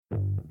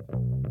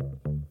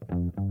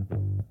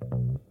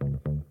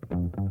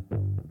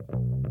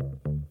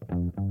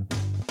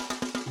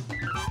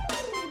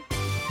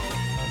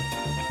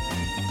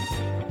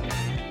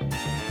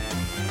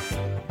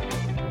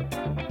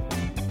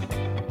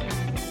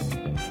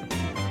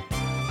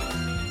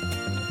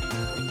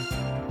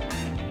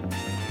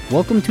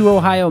Welcome to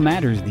Ohio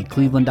Matters, the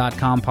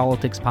Cleveland.com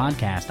politics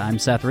podcast. I'm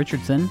Seth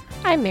Richardson.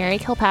 I'm Mary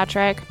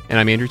Kilpatrick. And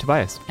I'm Andrew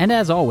Tobias. And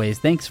as always,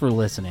 thanks for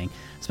listening.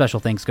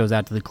 Special thanks goes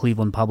out to the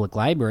Cleveland Public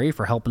Library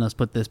for helping us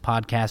put this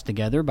podcast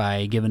together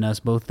by giving us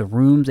both the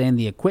rooms and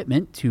the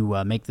equipment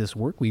to make this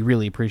work. We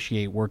really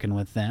appreciate working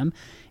with them.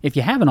 If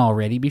you haven't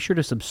already, be sure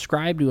to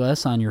subscribe to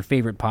us on your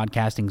favorite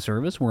podcasting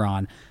service. We're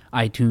on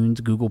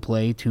iTunes, Google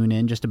Play,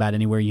 TuneIn, just about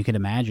anywhere you can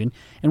imagine.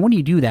 And when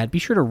you do that, be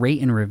sure to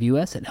rate and review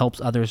us. It helps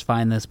others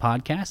find this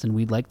podcast, and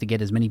we'd like to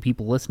get as many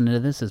people listening to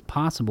this as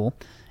possible.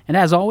 And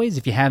as always,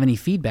 if you have any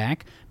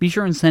feedback, be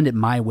sure and send it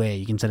my way.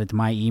 You can send it to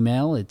my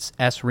email. It's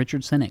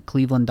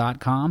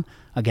srichardson@cleveland.com.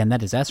 Again,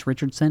 that is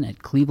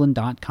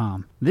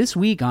srichardson@cleveland.com. This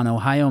week on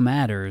Ohio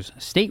Matters,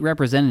 State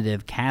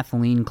Representative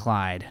Kathleen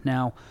Clyde.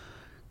 Now,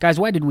 guys,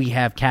 why did we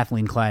have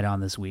Kathleen Clyde on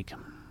this week?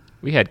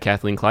 We had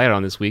Kathleen Clyde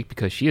on this week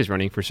because she is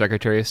running for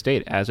Secretary of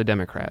State as a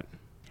Democrat.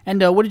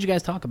 And what did you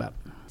guys talk about?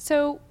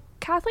 So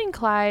Kathleen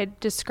Clyde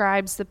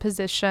describes the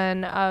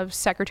position of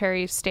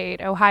Secretary of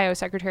State, Ohio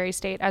Secretary of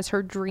State, as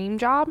her dream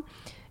job.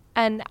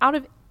 And out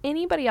of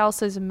anybody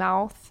else's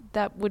mouth,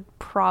 that would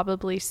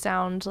probably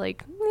sound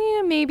like,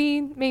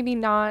 maybe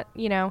not,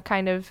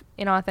 kind of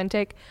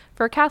inauthentic.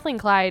 For Kathleen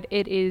Clyde,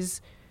 it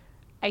is,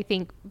 I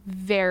think,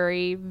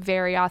 very,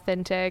 very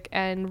authentic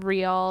and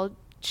real.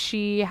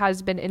 She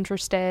has been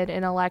interested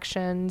in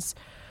elections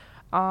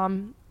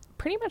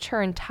pretty much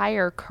her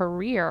entire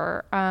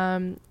career,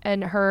 and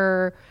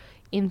her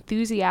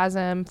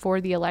enthusiasm for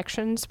the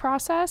elections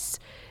process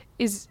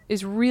is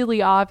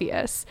really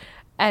obvious.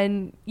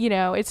 And,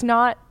 it's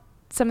not,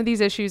 some of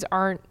these issues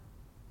aren't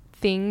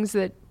things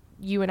that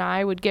you and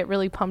I would get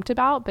really pumped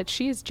about, but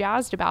she is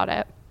jazzed about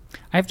it.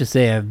 I have to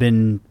say I've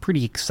been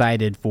pretty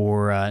excited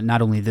for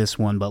not only this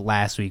one, but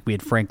last week. We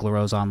had Frank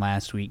LaRose on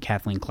last week,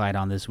 Kathleen Clyde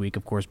on this week,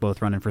 of course,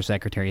 both running for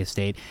Secretary of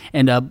State.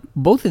 And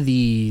both of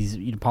these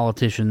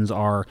politicians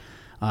are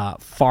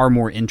far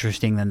more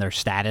interesting than their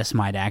status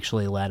might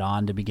actually let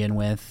on to begin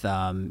with.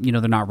 They're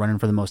not running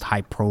for the most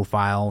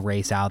high-profile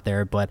race out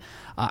there, but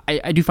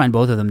I do find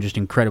both of them just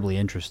incredibly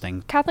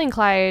interesting. Kathleen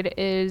Clyde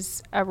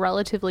is a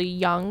relatively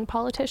young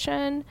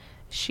politician.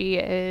 She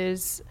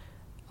is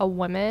a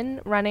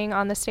woman running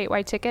on the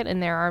statewide ticket,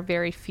 and there are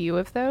very few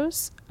of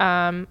those.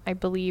 I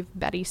believe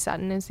Betty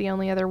Sutton is the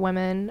only other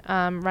woman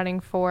running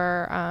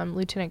for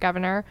lieutenant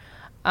governor.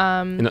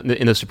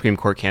 In the Supreme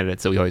Court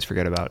candidates that we always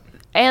forget about.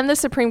 And the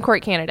Supreme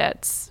Court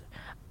candidates.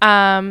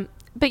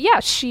 But yeah,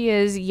 she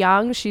is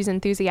young. She's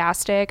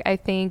enthusiastic. I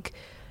think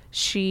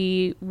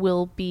she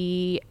will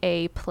be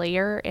a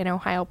player in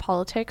Ohio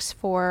politics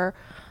for,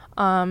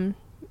 a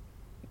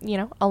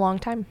long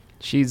time.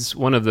 She's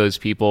one of those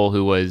people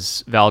who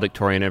was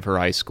valedictorian of her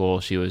high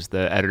school. She was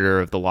the editor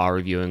of the Law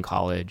Review in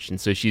college.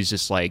 And so she's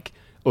just like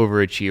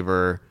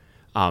overachiever,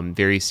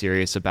 very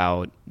serious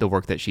about the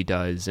work that she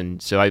does.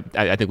 And so I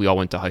think we all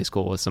went to high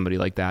school with somebody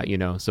like that,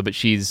 So, but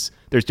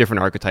there's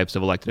different archetypes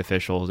of elected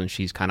officials, and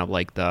she's kind of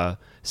like the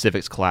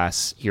civics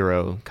class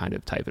hero kind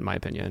of type, in my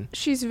opinion.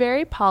 She's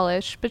very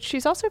polished, but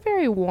she's also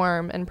very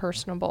warm and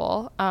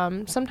personable.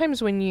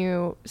 Sometimes when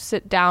you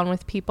sit down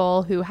with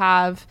people who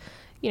have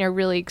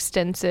really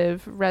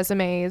extensive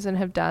resumes and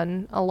have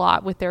done a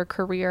lot with their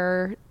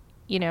career,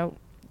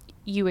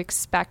 you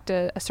expect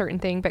a certain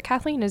thing. But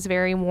Kathleen is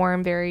very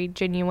warm, very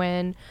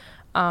genuine,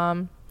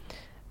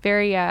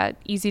 very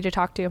easy to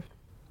talk to.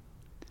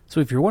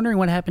 So if you're wondering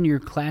what happened to your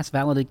class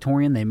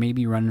valedictorian, they may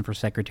be running for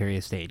Secretary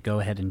of State. Go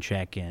ahead and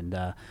check. And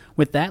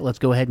with that, let's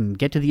go ahead and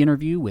get to the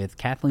interview with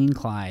Kathleen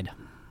Clyde.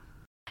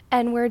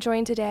 And we're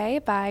joined today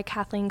by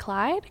Kathleen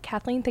Clyde.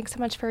 Kathleen, thanks so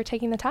much for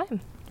taking the time.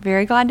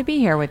 Very glad to be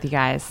here with you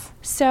guys.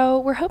 So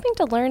we're hoping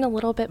to learn a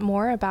little bit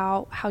more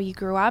about how you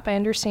grew up. I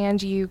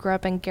understand you grew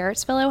up in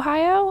Garrettsville,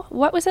 Ohio.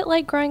 What was it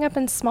like growing up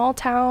in small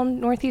town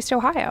Northeast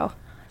Ohio?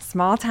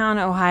 Small town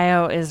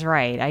Ohio is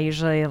right. I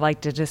usually like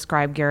to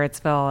describe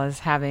Garrettsville as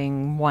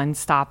having one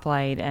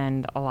stoplight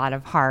and a lot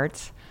of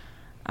heart.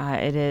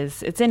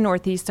 It's in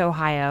Northeast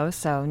Ohio,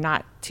 so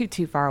not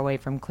too far away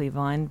from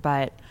Cleveland,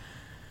 but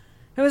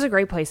it was a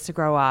great place to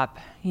grow up.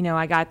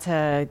 I got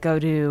to go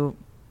to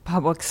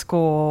public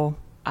school,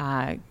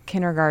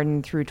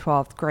 kindergarten through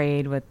 12th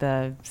grade with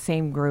the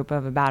same group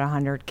of about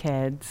 100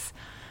 kids.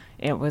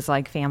 It was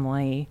like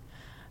family.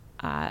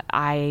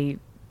 I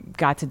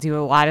got to do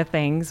a lot of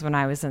things when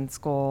I was in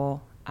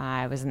school.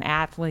 I was an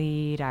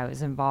athlete. I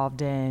was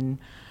involved in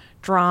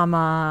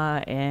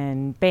drama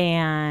and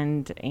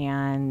band,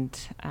 and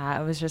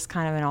it was just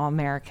kind of an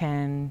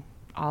all-American,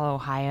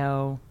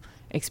 all-Ohio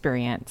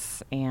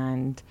experience.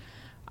 And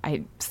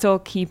I still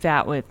keep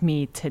that with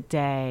me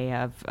today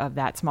of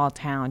that small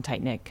town,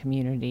 tight-knit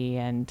community,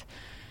 and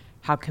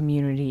how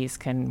communities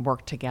can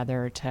work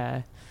together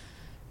to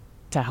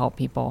help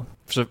people.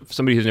 So for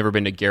somebody who's never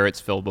been to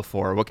Garrettsville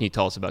before, what can you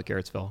tell us about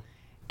Garrettsville?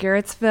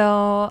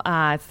 Garrettsville,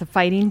 it's the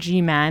Fighting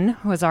G-Men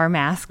was our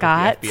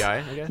mascot. Like the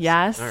FBI, I guess?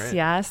 Yes, right.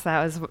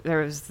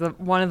 Yes.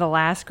 One of the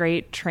last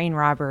great train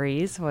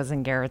robberies was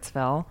in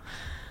Garrettsville.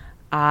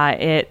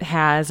 It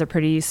has a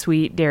pretty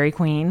sweet Dairy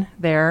Queen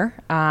there.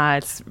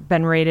 It's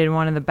been rated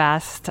one of the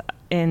best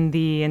in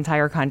the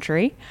entire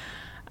country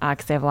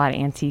because they have a lot of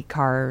antique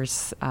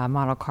cars,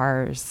 model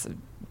cars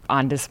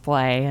on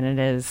display, and it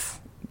is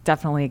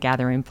definitely a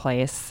gathering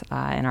place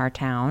in our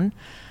town.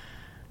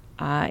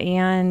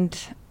 And,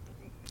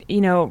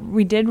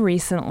 we did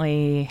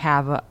recently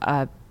have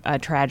a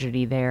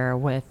tragedy there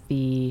with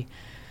the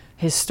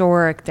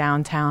historic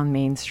downtown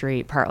Main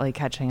Street partly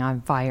catching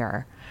on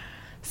fire.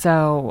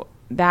 So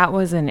that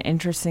was an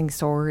interesting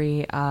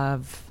story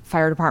of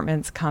fire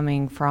departments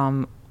coming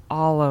from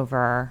all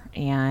over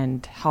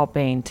and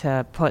helping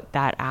to put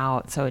that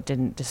out so it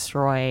didn't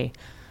destroy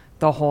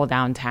the whole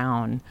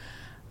downtown.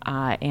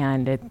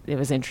 And it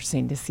was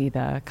interesting to see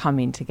the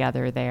coming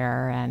together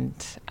there and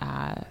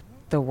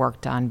the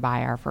work done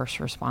by our first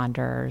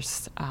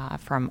responders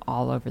from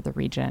all over the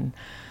region.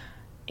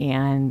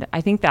 And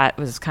I think that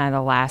was kind of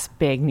the last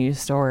big news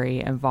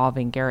story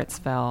involving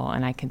Garrettsville.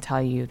 And I can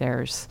tell you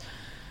there's,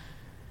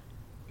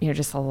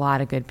 just a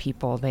lot of good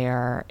people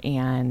there.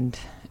 And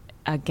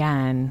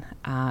again,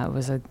 it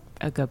was a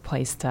good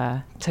place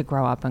to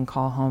grow up and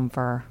call home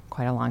for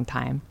quite a long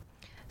time.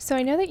 So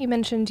I know that you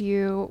mentioned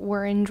you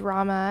were in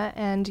drama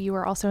and you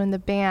were also in the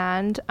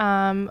band.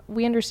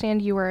 We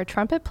understand you were a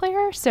trumpet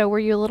player. So were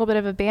you a little bit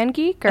of a band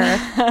geek?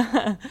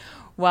 Or?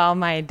 Well,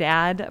 my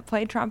dad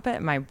played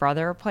trumpet. My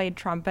brother played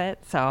trumpet.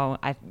 So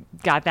I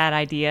got that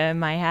idea in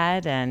my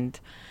head. And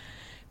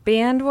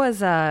band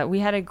was, we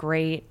had a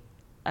great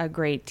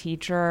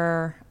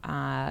teacher.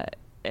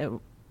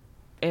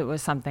 It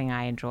was something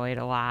I enjoyed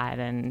a lot.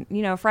 And,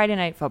 Friday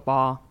night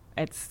football,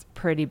 it's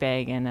pretty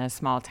big in a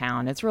small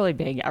town. It's really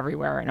big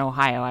everywhere in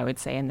Ohio, I would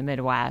say, in the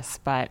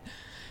Midwest. But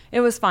it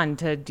was fun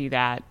to do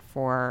that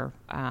for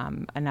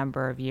a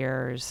number of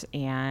years.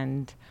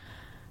 And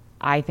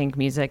I think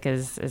music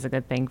is a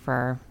good thing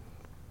for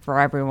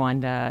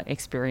everyone to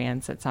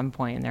experience at some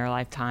point in their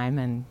lifetime.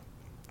 And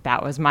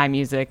that was my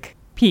music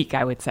peak,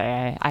 I would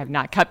say. I have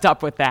not kept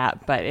up with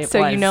that, but it was...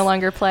 So you no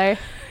longer play?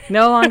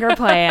 No longer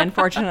play,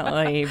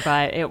 unfortunately,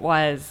 but it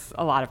was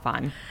a lot of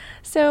fun.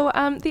 So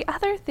the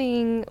other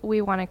thing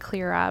we want to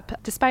clear up,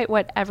 despite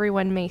what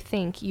everyone may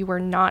think, you were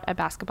not a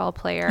basketball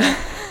player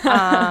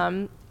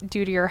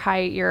due to your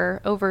height. You're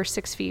over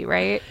 6 feet,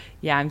 right?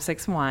 Yeah, I'm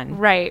 6'1".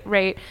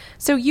 Right.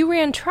 So you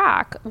ran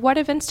track. What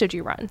events did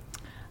you run?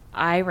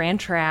 I ran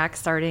track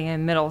starting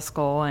in middle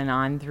school and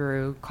on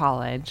through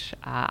college.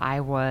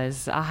 I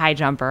was a high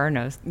jumper,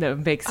 no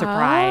big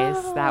surprise.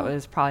 Oh. That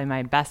was probably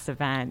my best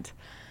event.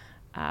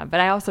 But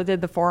I also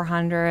did the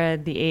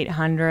 400, the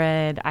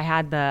 800. I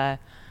had the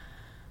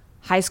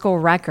high school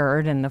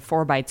record in the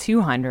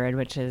 4x200,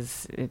 which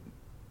is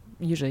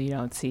usually you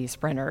don't see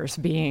sprinters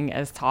being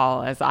as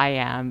tall as I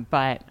am.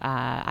 But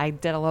I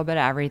did a little bit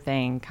of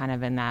everything kind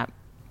of in that.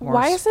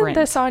 Why isn't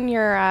this on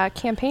your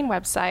campaign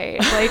website?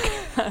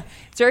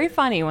 It's very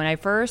funny. When I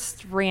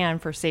first ran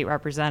for state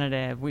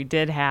representative, we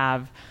did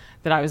have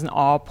that I was an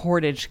all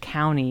Portage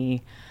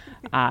County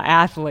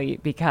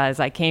athlete because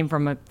I came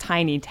from a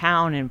tiny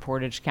town in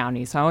Portage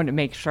County. So I wanted to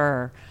make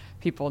sure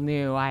people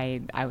knew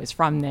I was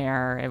from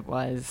there. It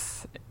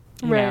was,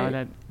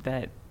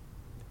 that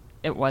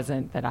it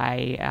wasn't that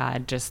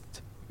I just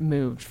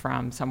moved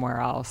from somewhere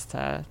else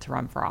to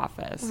run for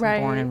office. Right.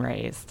 Born and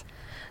raised.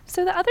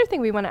 So the other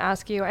thing we want to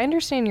ask you, I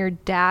understand your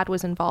dad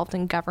was involved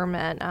in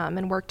government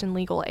and worked in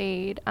legal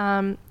aid.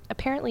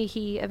 Apparently,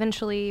 he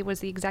eventually was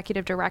the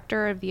executive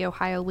director of the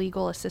Ohio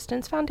Legal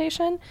Assistance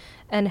Foundation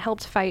and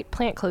helped fight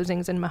plant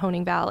closings in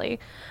Mahoning Valley.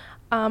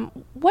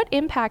 What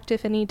impact,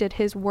 if any, did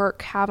his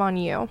work have on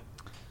you?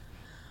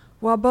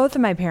 Well, both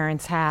of my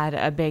parents had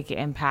a big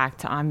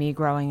impact on me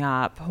growing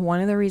up.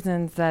 One of the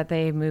reasons that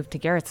they moved to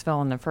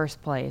Garrettsville in the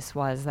first place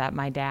was that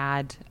my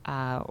dad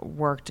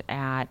worked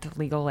at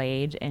legal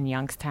aid in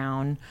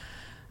Youngstown,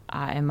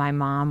 and my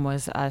mom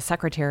was a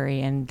secretary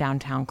in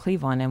downtown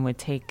Cleveland and would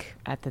take,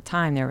 at the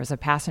time, there was a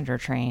passenger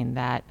train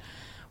that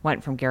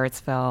went from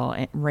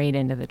Garrettsville right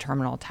into the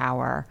terminal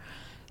tower.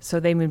 So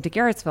they moved to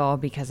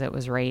Garrettsville because it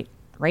was right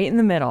in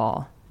the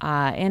middle,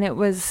 and it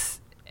was...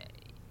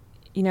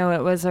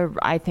 it was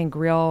I think,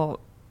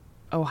 real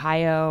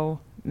Ohio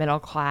middle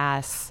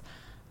class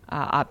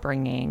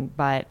upbringing.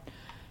 But,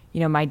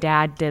 my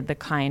dad did the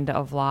kind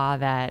of law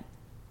that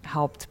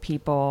helped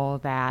people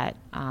that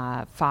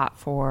fought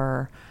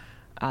for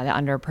the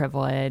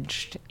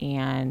underprivileged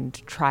and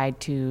tried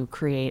to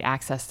create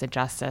access to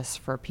justice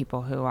for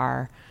people who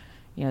are,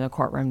 the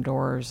courtroom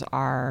doors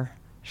are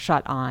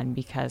shut on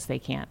because they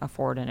can't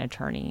afford an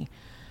attorney.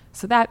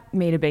 So that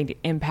made a big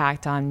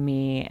impact on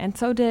me. And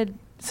so did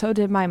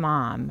my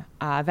mom.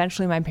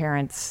 Eventually, my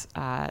parents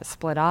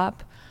split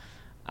up.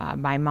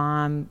 My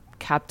mom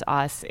kept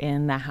us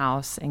in the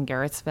house in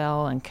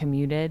Garrettsville and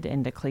commuted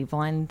into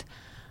Cleveland,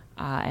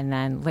 and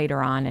then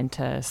later on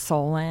into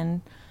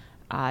Solon,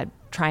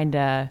 trying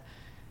to,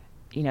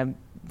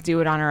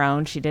 do it on her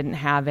own. She didn't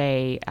have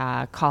a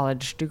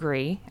college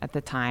degree at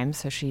the time,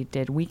 so she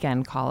did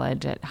weekend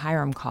college at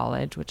Hiram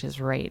College, which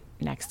is right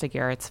next to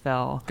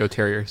Garrettsville. Go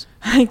Terriers.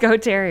 Go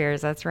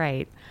Terriers, that's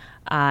right.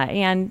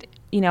 And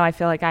I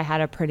feel like I had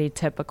a pretty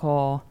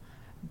typical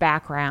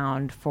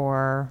background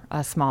for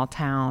a small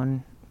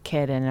town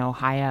kid in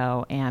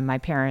Ohio, and my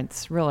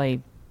parents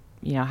really,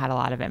 had a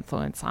lot of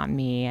influence on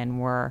me and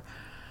were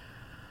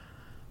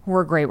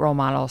great role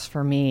models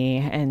for me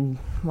and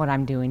what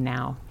I'm doing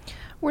now.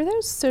 Were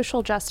those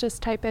social justice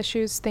type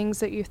issues things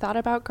that you thought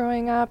about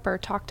growing up or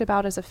talked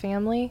about as a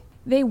family?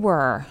 They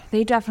were.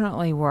 They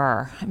definitely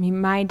were. I mean,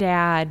 my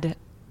dad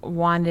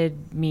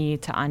wanted me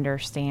to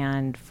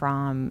understand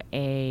from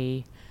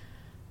a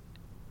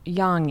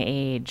young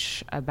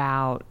age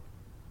about,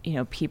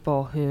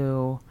 people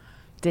who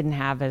didn't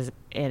have it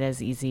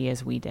as easy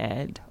as we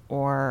did,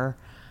 or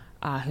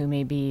who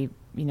may be,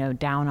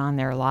 down on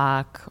their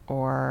luck,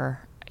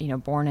 or,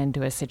 born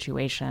into a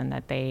situation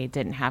that they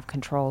didn't have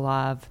control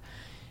of.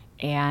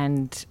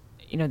 And,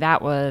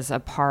 that was a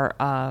part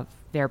of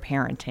their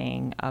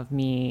parenting of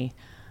me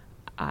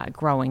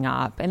growing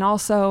up. And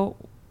also,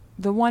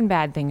 the one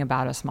bad thing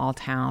about a small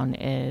town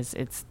is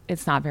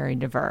it's not very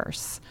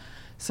diverse.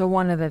 So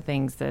one of the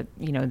things that,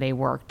 they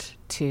worked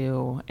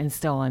to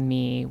instill in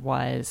me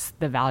was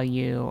the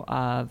value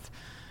of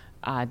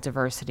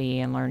diversity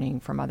and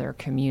learning from other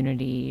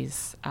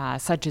communities,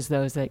 such as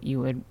those that you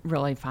would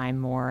really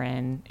find more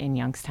in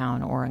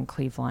Youngstown or in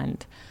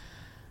Cleveland.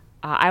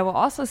 I will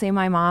also say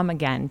my mom,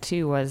 again,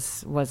 too,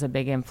 was a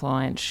big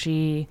influence.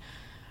 She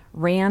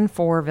ran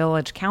for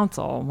village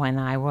council when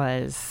I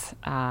was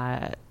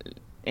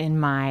in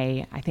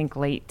my, I think,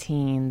 late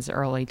teens,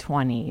 early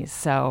 20s.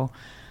 So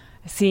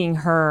seeing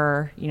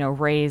her,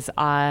 raise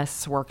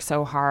us, work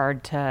so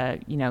hard to,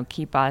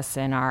 keep us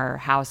in our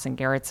house in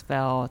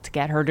Garrettsville, to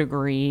get her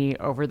degree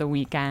over the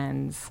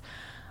weekends,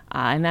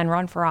 and then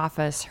run for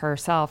office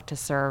herself to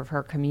serve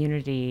her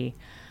community,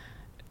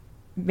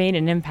 made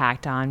an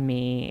impact on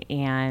me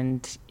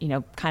and,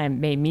 kind of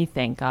made me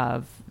think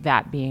of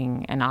that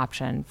being an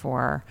option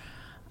for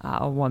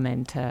a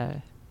woman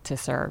to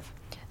serve.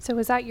 So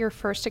was that your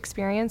first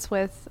experience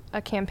with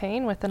a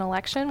campaign, with an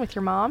election, with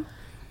your mom?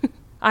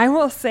 I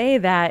will say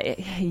that,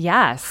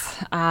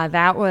 yes,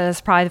 that was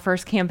probably the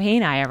first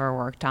campaign I ever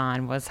worked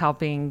on, was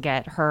helping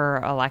get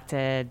her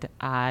elected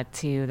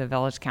to the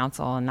village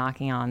council and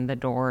knocking on the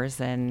doors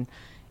in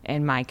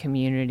my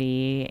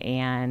community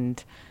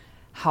and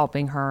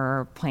helping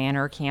her plan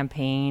her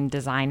campaign,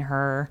 design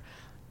her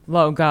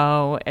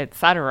logo,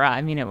 etc.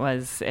 I mean, it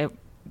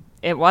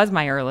was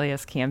my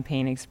earliest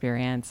campaign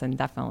experience and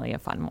definitely a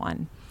fun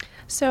one.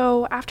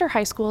 So after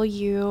high school,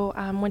 you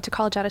went to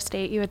college out of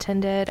state. You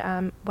attended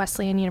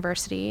Wesleyan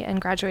University and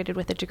graduated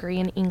with a degree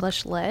in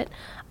English Lit.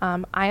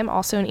 I am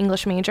also an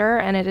English major,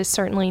 and it is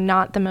certainly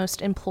not the most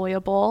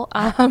employable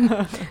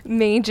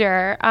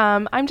major.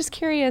 I'm just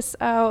curious,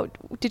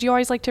 did you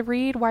always like to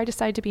read? Why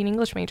decide to be an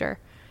English major?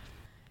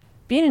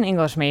 Being an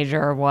English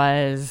major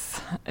was,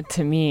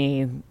 to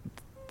me,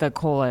 the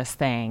coolest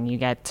thing. You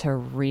get to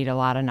read a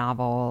lot of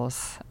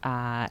novels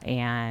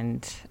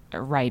and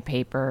write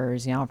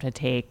papers. You don't have to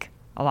take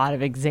a lot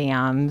of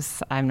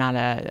exams. I'm not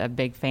a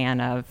big fan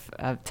of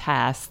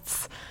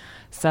tests.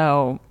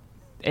 So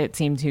it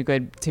seemed too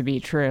good to be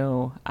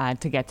true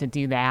to get to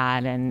do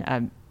that in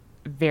a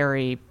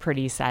very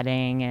pretty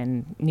setting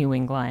in New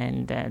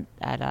England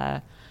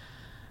at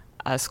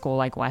a school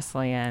like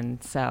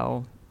Wesleyan.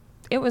 So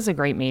it was a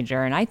great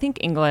major, and I think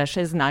English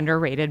is an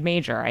underrated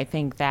major. I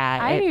think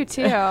that I do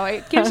too.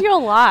 It gives you a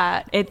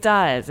lot. It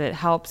does. It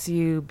helps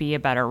you be a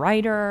better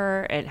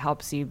writer. It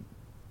helps you,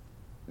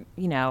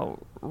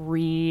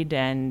 read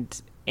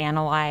and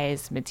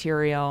analyze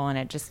material, and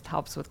it just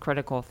helps with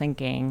critical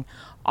thinking,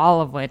 all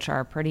of which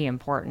are pretty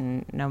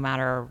important no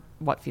matter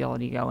what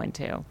field you go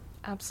into.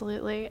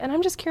 Absolutely. And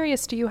I'm just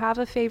curious, do you have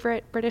a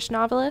favorite British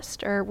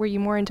novelist, or were you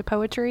more into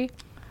poetry?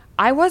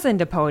 I was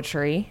into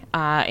poetry,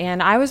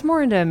 and I was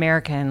more into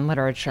American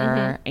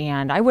literature,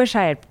 and I wish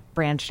I had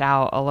branched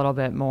out a little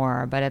bit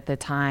more, but at the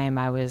time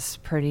I was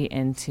pretty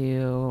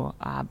into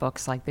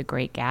books like The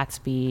Great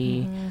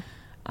Gatsby,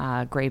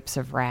 Grapes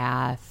of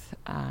Wrath,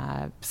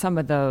 some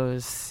of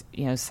those,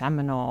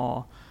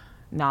 seminal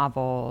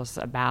novels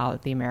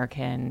about the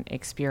American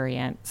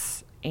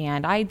experience.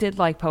 And I did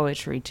like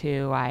poetry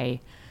too. I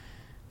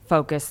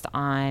focused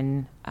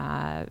on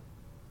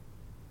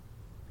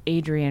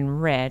Adrienne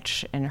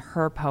Rich and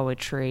her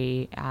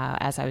poetry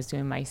as I was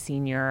doing my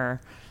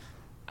senior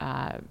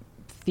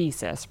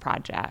thesis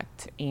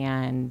project.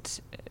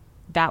 And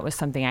that was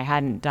something I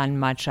hadn't done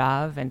much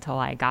of until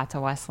I got to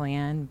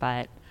Wesleyan,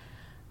 but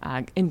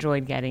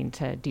enjoyed getting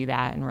to do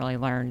that and really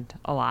learned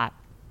a lot.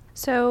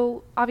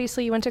 So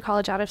obviously you went to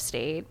college out of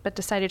state, but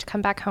decided to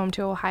come back home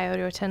to Ohio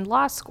to attend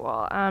law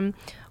school.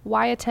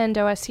 Why attend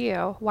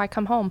OSU? Why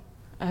come home?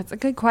 That's a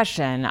good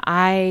question.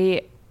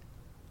 I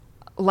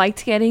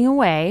liked getting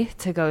away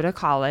to go to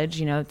college.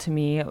 To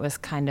me, it was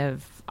kind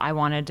of, I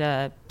wanted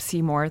to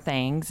see more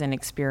things and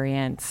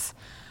experience,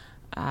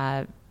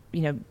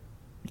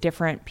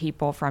 different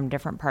people from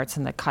different parts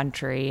in the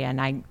country.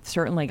 And I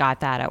certainly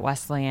got that at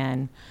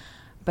Wesleyan.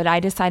 But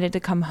I decided to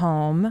come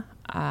home.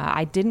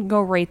 I didn't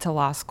go right to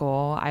law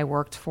school. I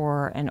worked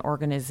for an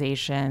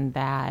organization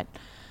that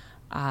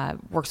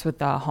works with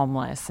the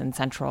homeless in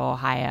Central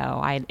Ohio.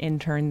 I had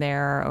interned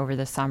there over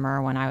the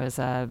summer when I was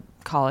a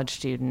college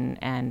student,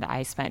 and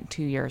I spent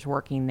 2 years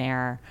working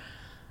there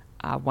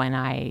when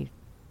I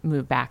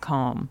moved back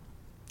home.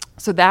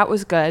 So that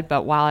was good,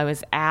 but while I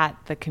was at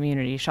the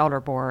Community Shelter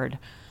Board,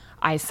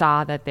 I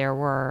saw that there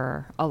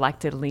were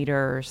elected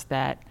leaders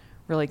that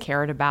really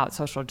cared about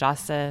social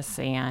justice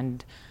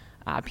and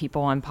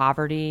people in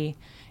poverty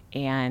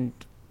and,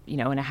 in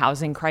a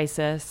housing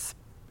crisis,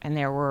 and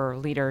there were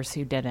leaders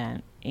who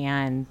didn't.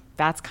 And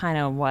that's kind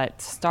of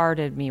what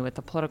started me with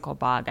the political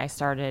bug. I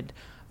started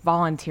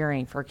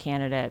volunteering for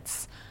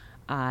candidates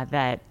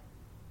that,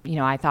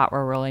 I thought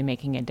were really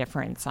making a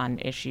difference on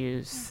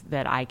issues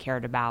that I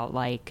cared about,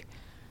 like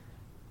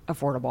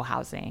affordable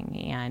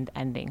housing and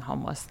ending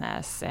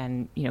homelessness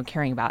and,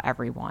 caring about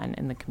everyone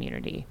in the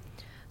community.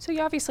 So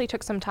you obviously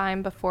took some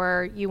time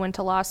before you went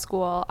to law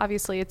school.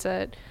 Obviously,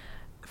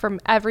 from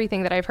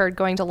everything that I've heard,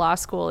 going to law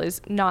school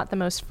is not the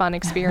most fun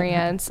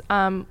experience.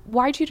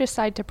 Why'd you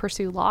decide to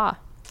pursue law?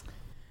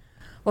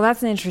 Well,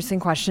 that's an interesting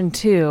question,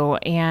 too.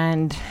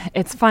 And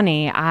it's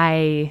funny.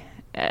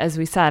 As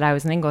we said, I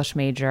was an English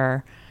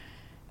major.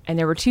 And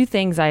there were two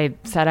things I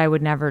said I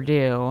would never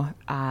do,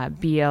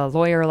 be a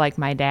lawyer like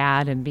my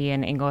dad and be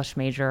an English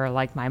major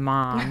like my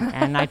mom.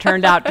 And I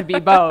turned out to be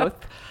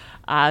both.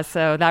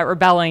 So that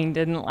rebelling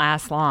didn't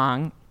last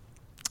long.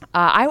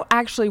 I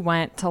actually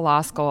went to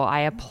law school.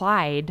 I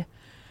applied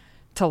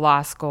to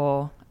law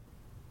school,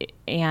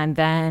 and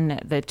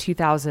then the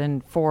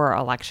 2004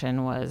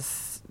 election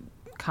was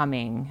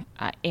coming,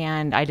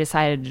 and I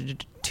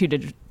decided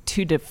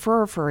to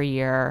defer for a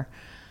year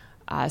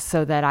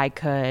so that I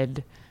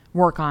could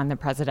work on the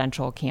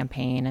presidential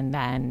campaign and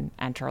then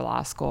enter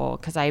law school,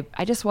 because I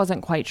just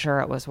wasn't quite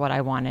sure it was what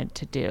I wanted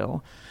to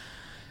do.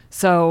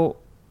 So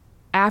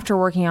after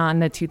working on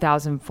the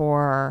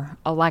 2004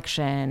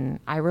 election,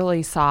 I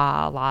really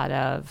saw a lot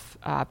of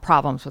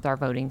problems with our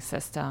voting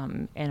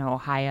system in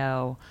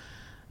Ohio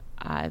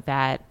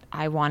that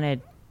I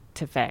wanted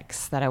to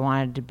fix, that I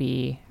wanted to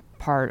be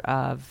part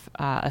of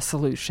a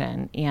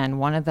solution. And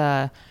one of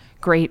the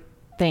great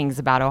things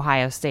about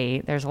Ohio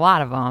State, there's a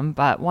lot of them,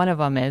 but one of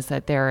them is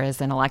that there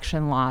is an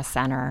election law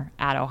center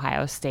at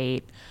Ohio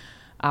State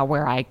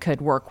where I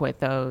could work with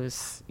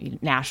those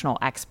national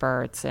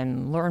experts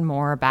and learn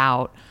more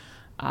about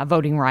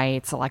voting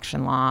rights,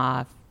 election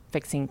law,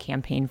 fixing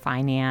campaign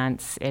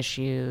finance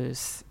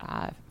issues,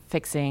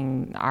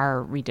 fixing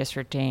our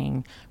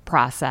redistricting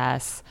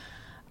process.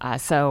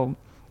 So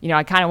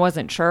I kind of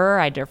wasn't sure.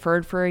 I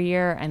deferred for a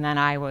year, and then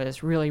I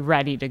was really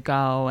ready to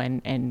go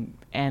and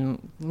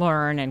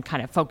learn and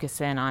kind of focus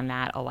in on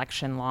that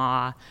election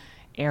law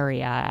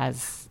area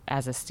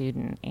as a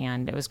student.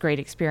 And it was a great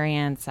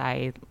experience.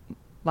 I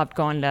loved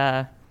going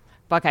to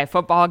Buckeye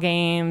football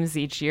games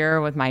each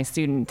year with my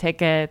student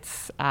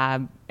tickets,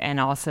 and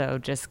also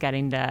just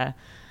getting to,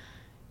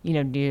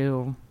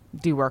 do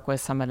work with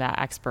some of the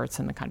experts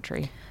in the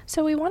country.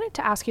 So we wanted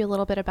to ask you a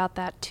little bit about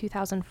that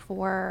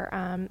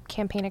 2004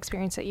 campaign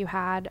experience that you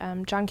had.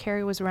 John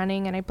Kerry was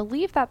running, and I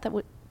believe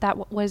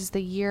that was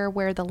the year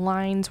where the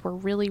lines were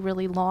really,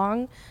 really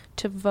long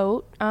to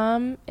vote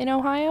in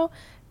Ohio.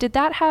 Did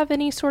that have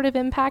any sort of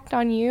impact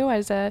on you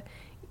as a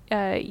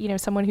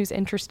someone who's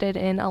interested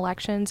in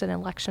elections and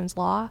elections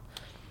law?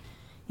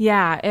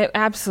 Yeah, it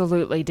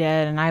absolutely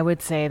did. And I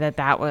would say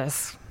that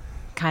was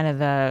kind of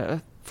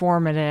the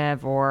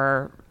formative,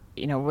 or,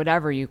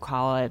 whatever you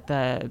call it,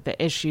 the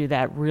issue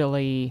that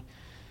really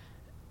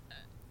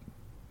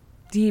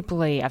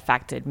deeply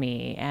affected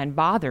me and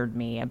bothered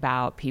me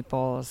about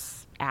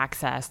people's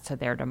access to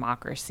their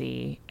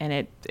democracy. And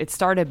it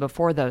started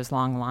before those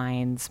long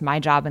lines. My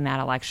job in that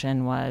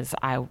election was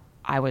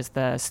I was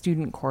the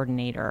student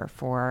coordinator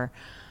for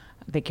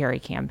the Kerry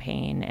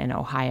campaign in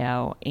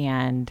Ohio,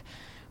 and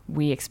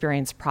we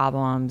experienced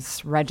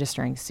problems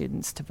registering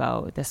students to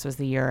vote. This was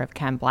the year of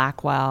Ken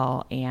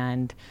Blackwell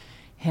and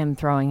him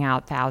throwing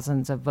out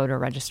thousands of voter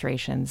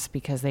registrations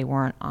because they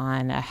weren't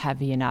on a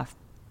heavy enough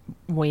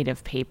weight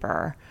of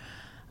paper.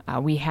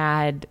 We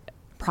had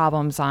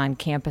problems on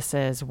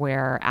campuses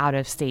where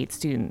out-of-state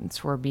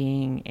students were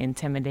being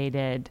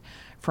intimidated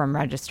from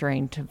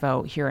registering to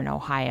vote here in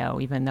Ohio,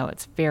 even though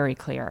it's very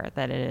clear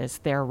that it is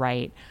their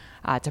right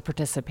to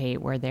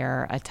participate where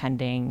they're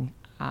attending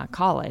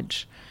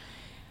college.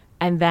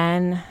 And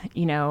then,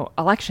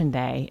 Election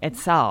Day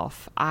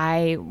itself,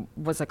 I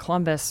was a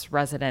Columbus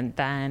resident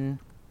then.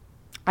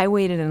 I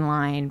waited in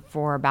line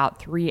for about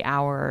 3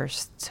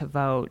 hours to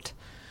vote.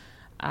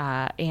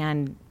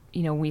 And,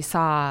 we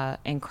saw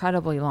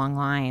incredibly long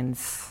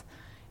lines,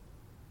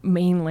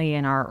 mainly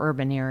in our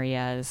urban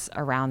areas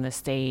around the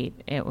state.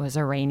 It was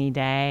a rainy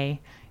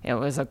day. It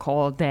was a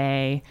cold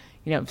day.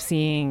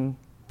 Seeing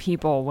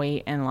people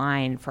wait in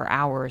line for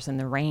hours in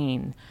the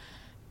rain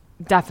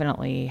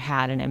definitely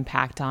had an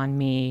impact on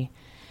me.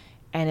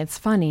 And it's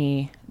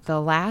funny, the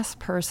last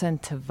person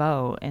to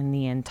vote in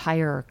the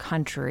entire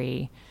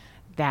country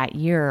that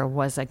year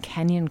was a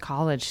Kenyon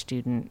college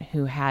student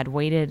who had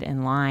waited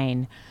in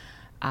line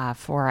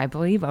for, I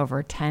believe,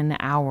 over 10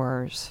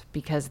 hours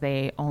because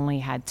they only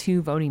had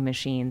 2 voting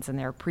machines in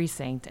their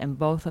precinct, and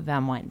both of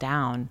them went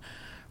down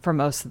for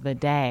most of the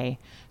day.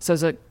 So it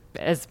was a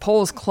as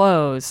polls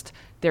closed,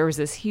 there was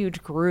this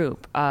huge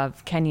group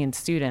of Kenyan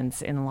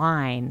students in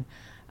line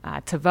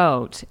to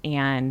vote,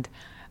 and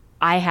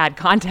I had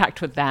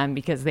contact with them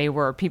because they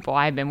were people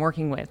I've been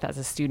working with as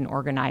a student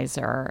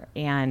organizer.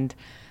 And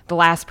the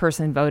last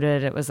person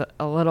voted, it was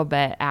a little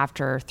bit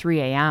after 3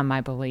 a.m.,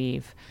 I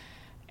believe.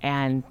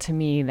 And to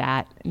me,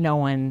 that no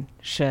one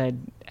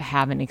should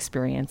have an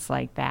experience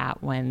like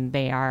that when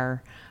they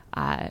are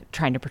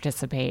trying to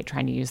participate,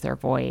 trying to use their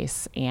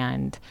voice.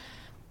 And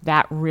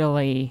that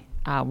really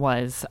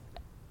was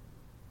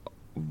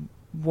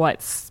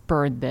what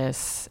spurred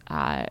this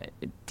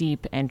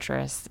deep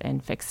interest in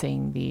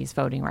fixing these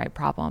voting right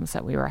problems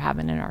that we were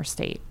having in our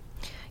state.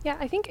 Yeah,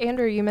 I think,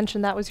 Andrew, you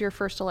mentioned that was your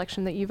first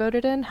election that you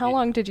voted in. How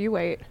long did you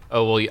wait?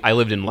 Oh, well, I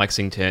lived in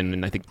Lexington,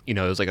 and I think, it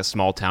was like a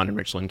small town in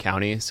Richland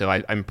County, so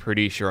I'm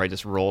pretty sure I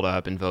just rolled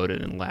up and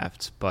voted and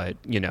left. But,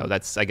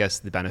 that's, I guess,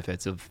 the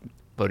benefits of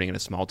voting in a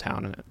small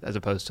town as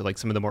opposed to, like,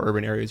 some of the more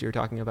urban areas you're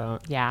talking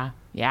about. Yeah,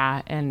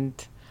 and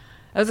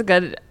it was a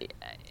good...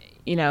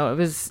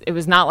 it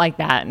was not like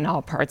that in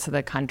all parts of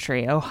the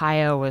country.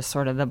 Ohio was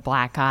sort of the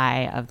black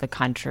eye of the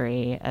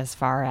country as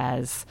far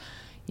as,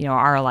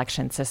 our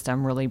election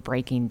system really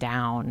breaking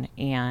down.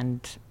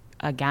 And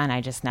again, I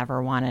just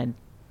never wanted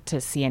to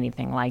see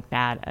anything like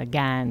that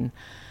again.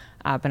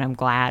 But I'm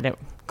glad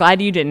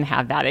you didn't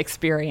have that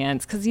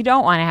experience, because you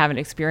don't want to have an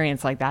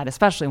experience like that,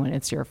 especially when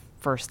it's your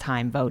first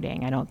time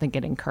voting. I don't think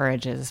it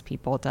encourages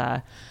people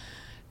to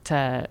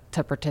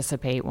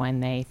participate when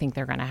they think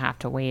they're going to have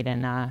to wait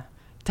in a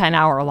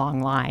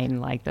 10-hour-long line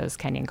like those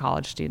Kenyan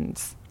college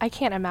students. I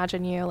can't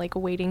imagine you like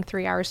waiting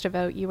 3 hours to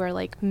vote. You were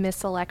like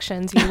Miss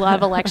Elections. You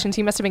love elections.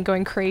 You must have been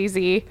going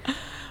crazy.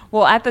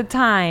 Well, at the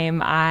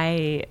time,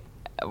 I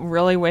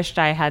really wished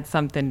I had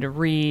something to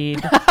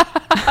read.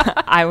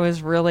 I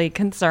was really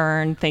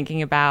concerned,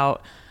 thinking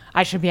about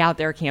I should be out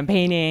there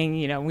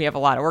campaigning. We have a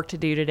lot of work to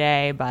do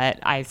today, but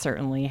I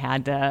certainly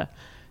had to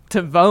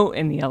vote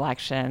in the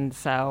election.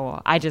 So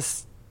I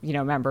just,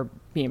 remember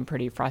being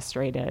pretty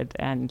frustrated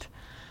and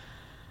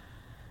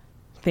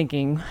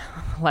thinking,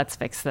 let's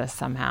fix this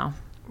somehow.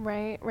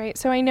 Right.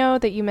 So I know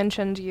that you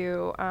mentioned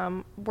you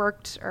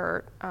worked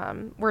or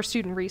were a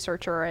student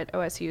researcher at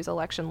OSU's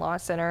Election Law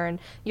Center, and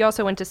you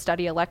also went to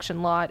study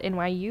election law at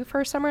NYU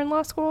for a summer in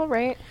law school,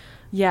 right?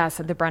 Yes,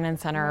 at the Brennan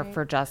Center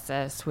for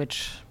Justice,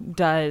 which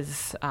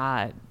does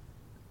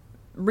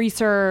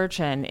research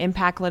and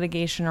impact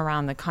litigation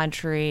around the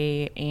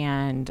country,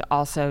 and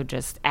also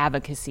just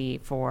advocacy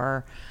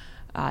for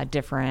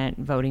different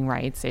voting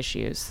rights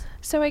issues.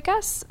 So I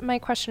guess my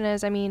question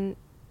is,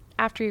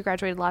 after you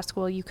graduated law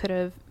school, you could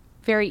have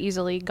very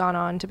easily gone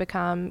on to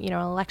become, an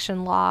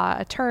election law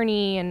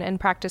attorney and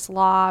practice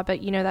law,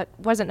 but, that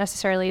wasn't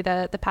necessarily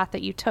the path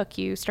that you took.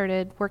 You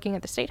started working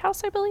at the State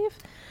House, I believe?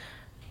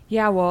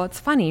 Yeah, well, it's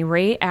funny.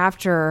 Right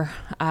after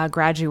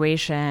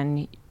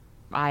graduation,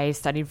 I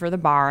studied for the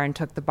bar and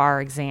took the bar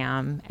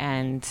exam,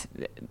 and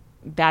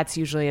that's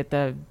usually at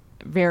the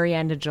very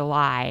end of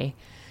July.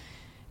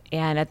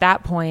 And at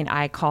that point,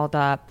 I called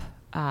up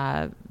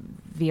the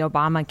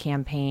Obama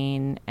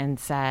campaign and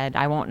said,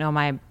 I won't know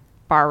my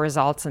bar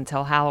results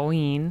until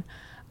Halloween.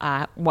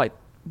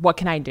 What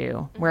can I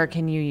do? Where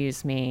can you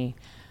use me?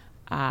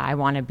 I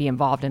want to be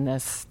involved in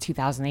this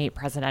 2008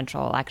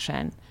 presidential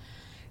election.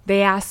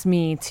 They asked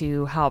me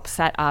to help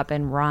set up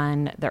and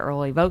run the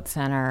Early Vote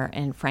Center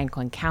in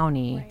Franklin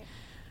County, right,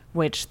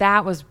 which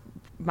that was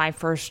my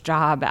first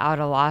job out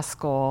of law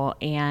school,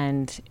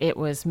 and it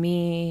was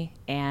me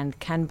and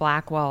Ken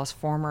Blackwell's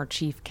former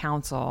chief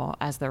counsel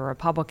as the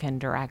Republican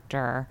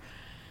director,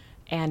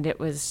 and it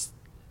was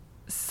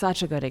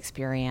such a good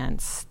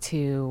experience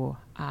to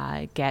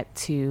get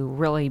to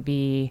really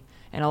be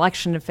an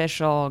election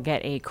official,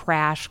 get a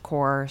crash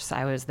course.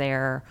 I was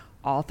there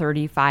all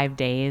 35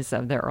 days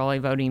of the early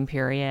voting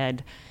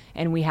period,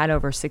 and we had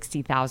over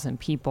 60,000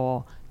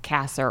 people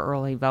cast their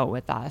early vote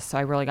with us. So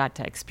I really got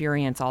to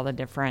experience all the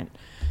different,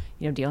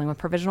 dealing with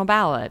provisional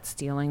ballots,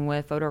 dealing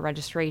with voter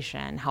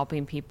registration,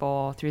 helping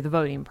people through the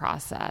voting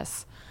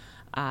process.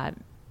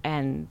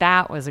 And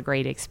that was a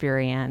great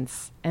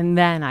experience. And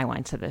then I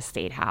went to the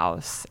State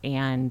House,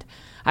 and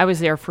I was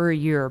there for a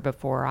year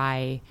before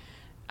I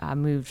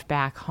moved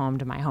back home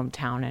to my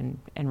hometown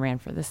and ran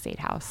for the State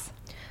House.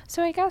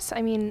 So I guess,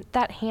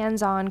 that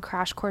hands-on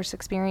crash course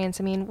experience,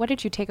 what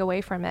did you take away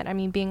from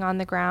it? Being on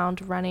the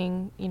ground,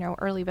 running,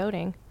 early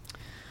voting.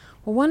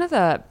 Well, one of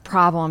the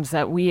problems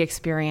that we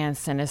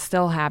experienced, and is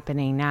still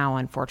happening now,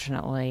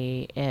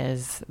 unfortunately,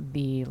 is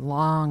the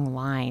long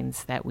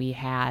lines that we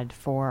had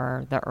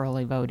for the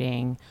early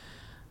voting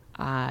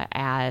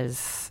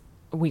as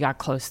we got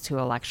close to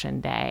Election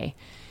Day.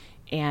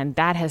 And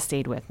that has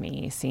stayed with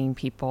me, seeing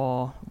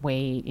people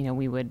wait.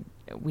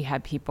 We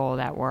had people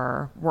that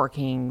were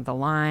working the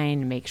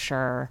line, make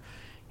sure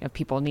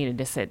people needed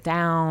to sit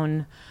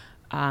down.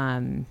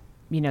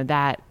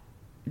 That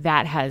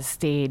has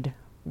stayed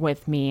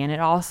with me, and it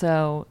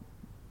also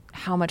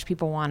how much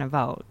people want to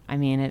vote.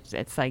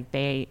 It's like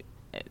they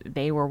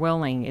were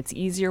willing. It's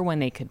easier when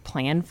they could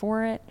plan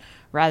for it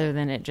rather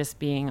than it just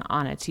being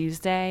on a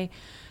Tuesday.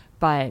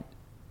 But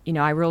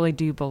I really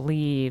do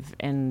believe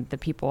in the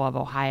people of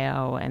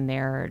Ohio and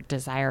their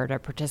desire to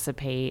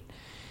participate.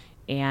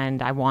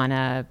 And I want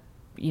to,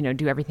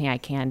 do everything I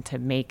can to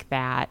make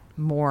that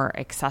more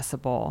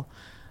accessible.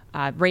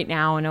 Right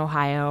now in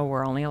Ohio,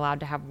 we're only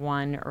allowed to have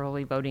one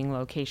early voting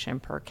location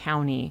per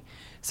county.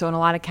 So in a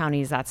lot of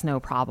counties, that's no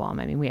problem.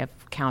 I mean, we have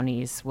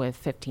counties with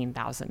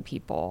 15,000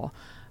 people,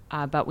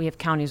 but we have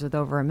counties with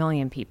over 1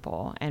 million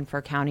people. And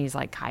for counties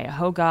like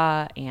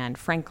Cuyahoga and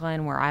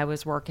Franklin, where I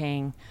was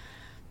working,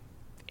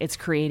 it's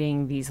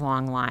creating these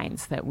long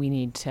lines that we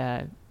need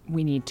to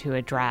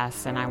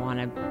address. And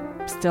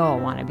I still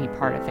want to be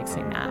part of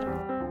fixing that.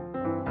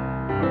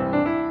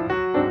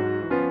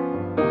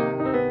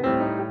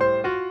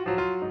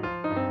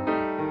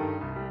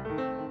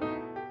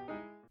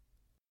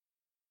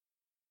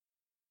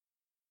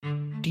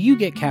 Do you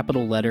get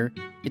Capital Letter?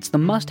 It's the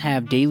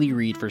must-have daily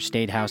read for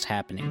State House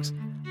happenings.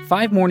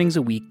 5 mornings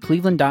a week,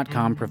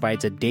 Cleveland.com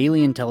provides a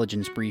daily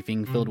intelligence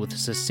briefing filled with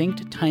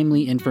succinct,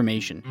 timely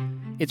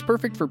information. It's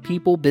perfect for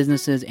people,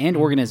 businesses, and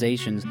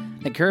organizations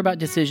that care about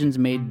decisions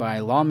made by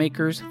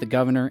lawmakers, the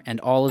governor, and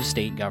all of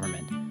state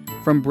government.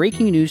 From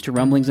breaking news to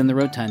rumblings in the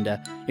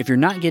rotunda, if you're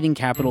not getting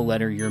Capital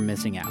Letter, you're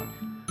missing out.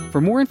 For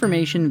more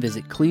information,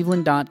 visit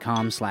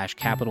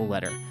cleveland.com/Capital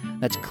Letter.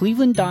 That's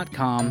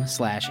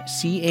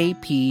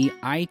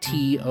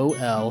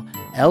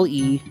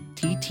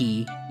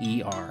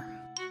cleveland.com/CAPITOLLETTER.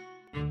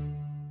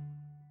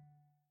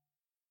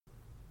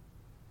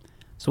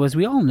 So as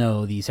we all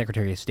know, the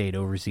Secretary of State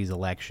oversees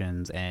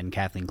elections, and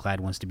Kathleen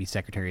Clyde wants to be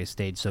Secretary of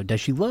State. So does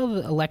she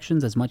love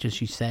elections as much as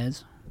she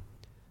says?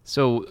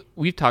 So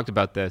we've talked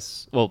about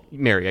this. Well,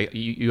 Mary,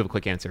 you have a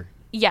quick answer.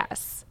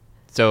 Yes.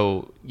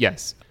 So,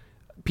 yes.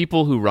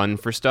 People who run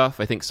for stuff,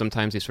 I think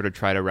sometimes they sort of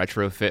try to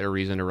retrofit a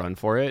reason to run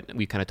for it.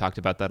 We kind of talked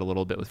about that a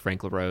little bit with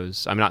Frank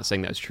LaRose. I'm not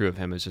saying that was true of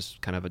him. It's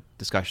just kind of a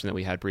discussion that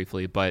we had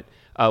briefly. But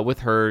with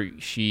her,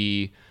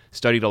 she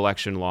studied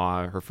election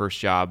law. Her first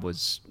job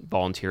was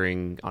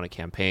volunteering on a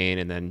campaign,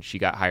 and then she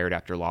got hired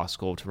after law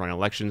school to run an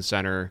election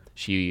center.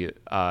 She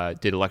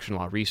did election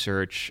law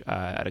research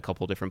at a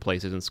couple different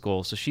places in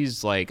school. So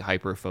she's like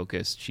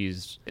hyper-focused.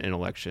 She's an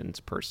elections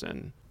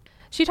person.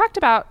 She talked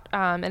about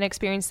an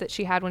experience that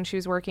she had when she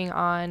was working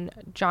on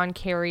John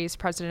Kerry's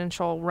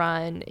presidential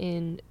run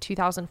in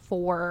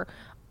 2004.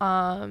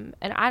 And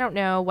I don't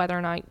know whether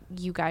or not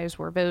you guys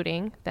were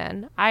voting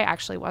then. I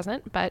actually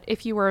wasn't. But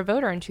if you were a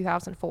voter in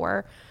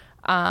 2004,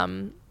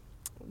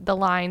 the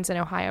lines in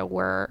Ohio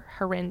were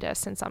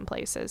horrendous in some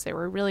places. They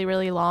were really,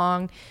 really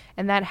long.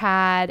 And that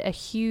had a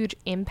huge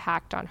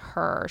impact on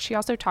her. She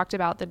also talked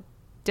about the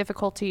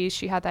difficulties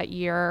she had that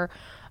year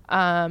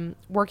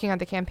working on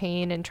the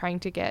campaign and trying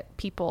to get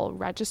people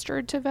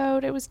registered to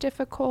vote. It was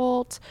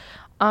difficult.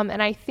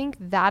 And I think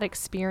that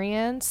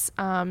experience,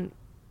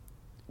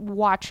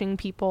 watching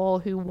people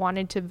who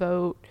wanted to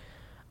vote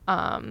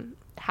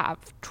have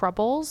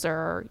troubles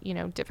or,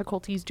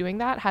 difficulties doing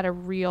that had a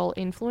real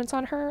influence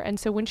on her. And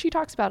so when she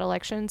talks about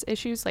elections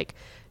issues, like,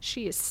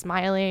 she is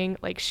smiling,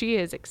 like, she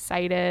is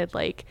excited,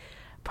 like,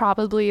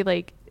 probably,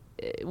 like,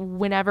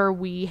 whenever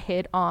we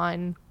hit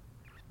on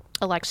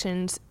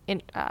elections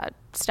in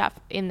stuff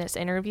in this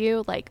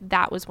interview, like,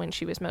 that was when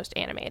she was most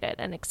animated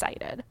and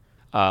excited.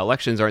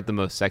 Elections aren't the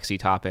most sexy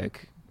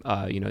topic.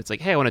 It's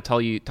like, hey, I want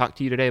to talk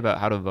to you today about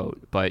how to vote.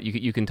 But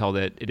you can tell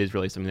that it is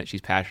really something that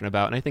she's passionate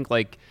about. And I think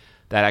like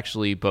that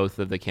actually both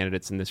of the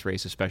candidates in this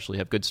race especially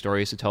have good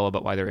stories to tell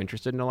about why they're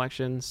interested in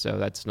elections. So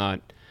that's not,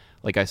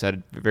 like I said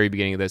at the very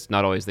beginning of this,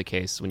 not always the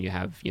case when you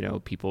have,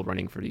 people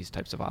running for these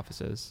types of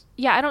offices.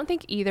 Yeah, I don't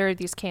think either of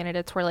these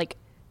candidates were like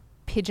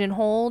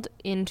pigeonholed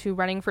into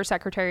running for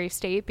Secretary of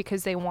State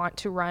because they want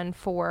to run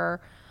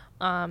for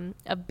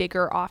a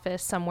bigger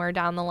office somewhere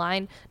down the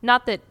line.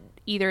 Not that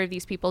either of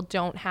these people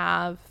don't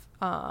have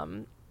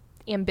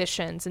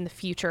ambitions in the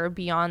future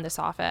beyond this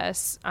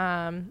office.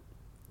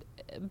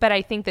 But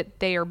I think that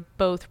they are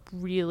both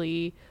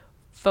really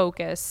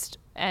focused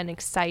and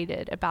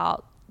excited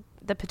about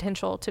the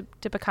potential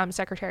to become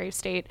Secretary of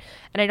State.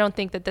 And I don't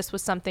think that this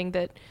was something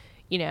that,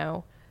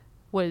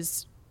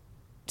 was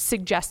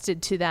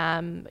suggested to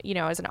them,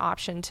 as an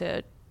option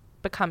to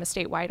become a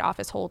statewide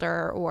office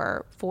holder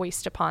or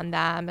foist upon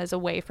them as a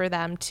way for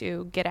them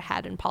to get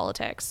ahead in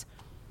politics.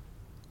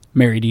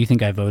 Mary, do you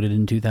think I voted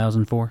in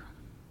 2004?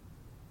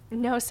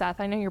 No, Seth,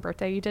 I know your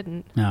birthday. You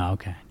didn't. Oh,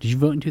 okay. Did you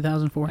vote in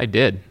 2004? I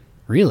did.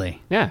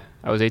 Really? Yeah,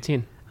 I was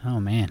 18. Oh,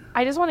 man.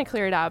 I just want to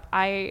clear it up.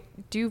 I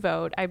do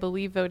vote. I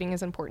believe voting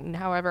is important.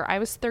 However, I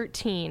was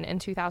 13 in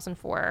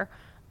 2004.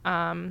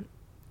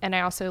 And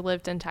I also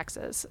lived in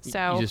Texas.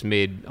 So you just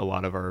made a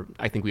lot of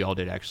I think we all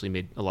did actually,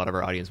 made a lot of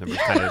our audience members,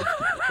 kind of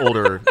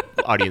older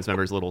audience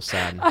members, a little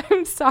sad.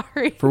 I'm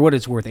sorry. For what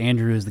it's worth,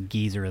 Andrew is the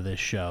geezer of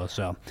this show.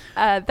 So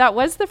that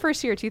was the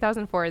first year,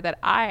 2004, that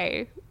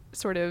I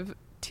sort of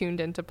tuned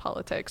into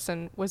politics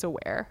and was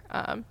aware.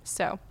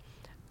 So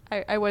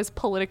I was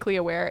politically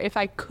aware. If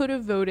I could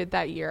have voted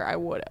that year, I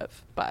would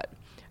have. But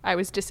I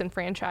was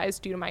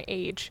disenfranchised due to my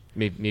age.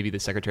 Maybe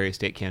the Secretary of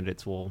State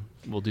candidates will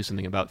do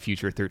something about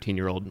future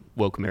 13-year-old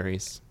woke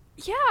Marys.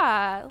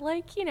 Yeah,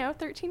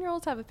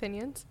 13-year-olds have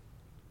opinions.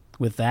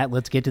 With that,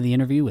 let's get to the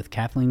interview with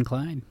Kathleen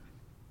Clyde.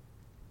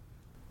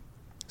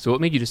 So what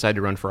made you decide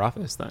to run for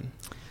office then?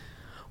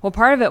 Well,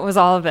 part of it was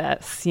all of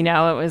this. It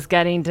was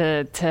getting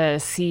to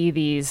see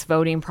these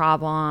voting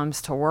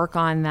problems, to work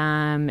on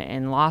them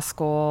in law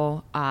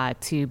school,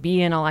 to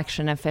be an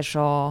election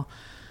official,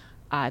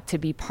 to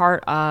be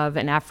part of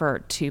an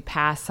effort to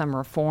pass some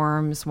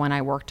reforms when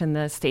I worked in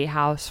the State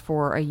House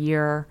for a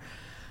year.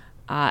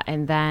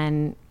 And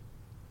then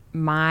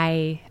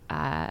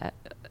the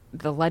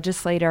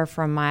legislator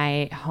from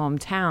my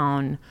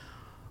hometown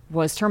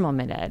was term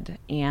limited,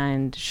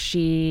 and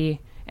she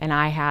and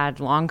I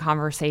had long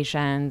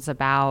conversations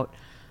about,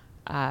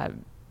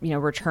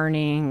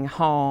 returning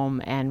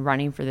home and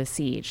running for the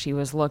seat. She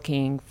was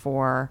looking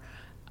for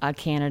a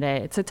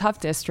candidate. It's a tough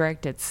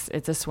district. It's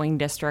a swing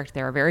district.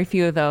 There are very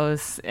few of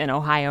those in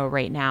Ohio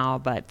right now,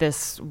 but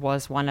this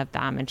was one of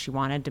them, and she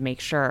wanted to make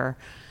sure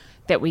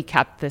that we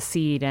kept the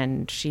seat,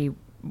 and she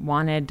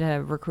wanted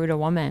to recruit a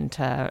woman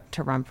to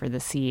run for the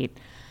seat.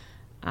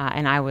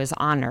 And I was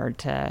honored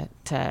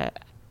to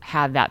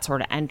have that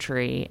sort of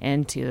entry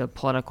into the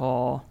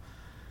political,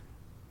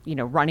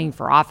 running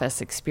for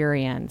office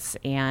experience.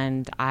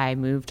 And I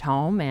moved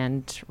home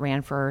and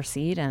ran for her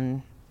seat.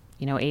 And,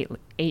 8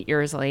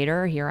 years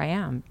later, here I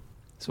am.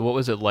 So what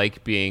was it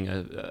like being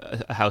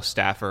a House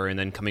staffer and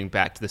then coming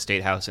back to the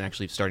State House and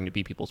actually starting to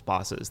be people's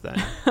bosses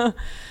then?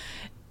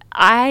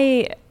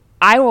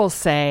 I will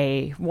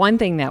say one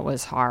thing that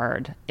was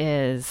hard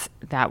is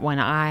that when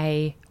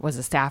I was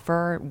a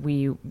staffer,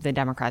 the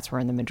Democrats were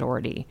in the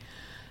majority.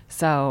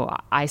 So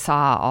I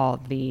saw all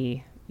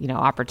the,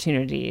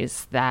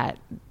 opportunities that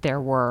there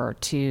were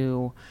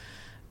to,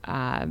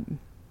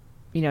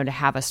 to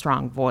have a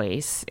strong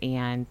voice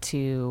and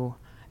to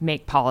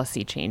make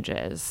policy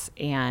changes.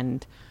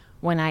 And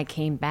when I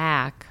came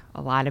back,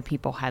 a lot of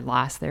people had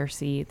lost their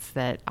seats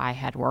that I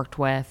had worked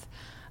with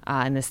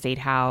in the State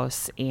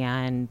House,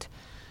 and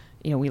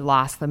we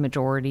lost the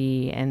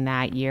majority in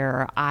that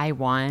year. I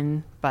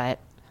won, but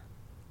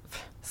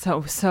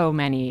so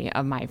many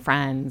of my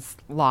friends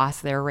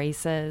lost their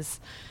races.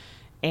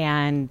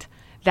 And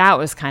that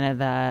was kind of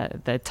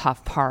the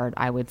tough part,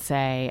 I would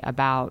say,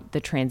 about the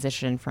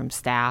transition from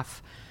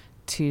staff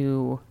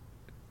to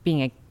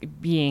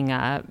being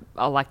a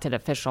elected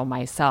official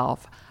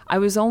myself. I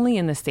was only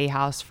in the State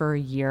House for a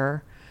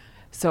year,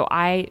 so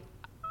I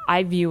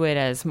view it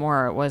as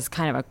more, it was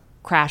kind of a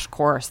crash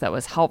course that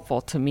was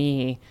helpful to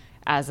me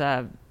as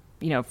a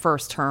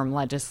first term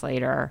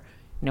legislator,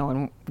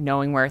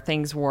 knowing where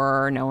things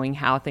were, knowing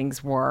how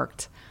things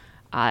worked.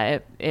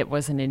 It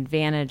was an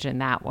advantage in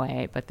that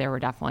way, but there were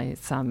definitely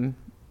some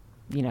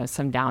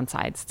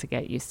downsides to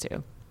get used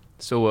to.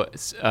 So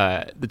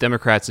the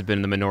Democrats have been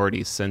in the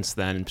minority since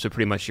then, so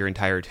pretty much your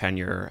entire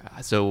tenure.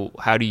 So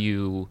how do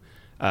you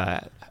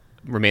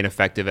remain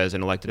effective as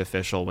an elected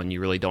official when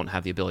you really don't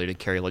have the ability to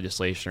carry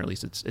legislation, or at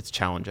least it's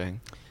challenging?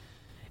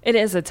 It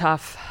is a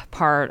tough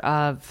part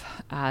of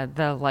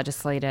the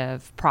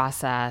legislative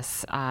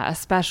process,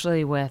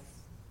 especially with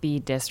the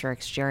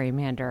districts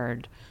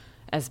gerrymandered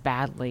as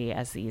badly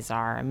as these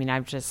are. I mean,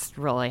 I've just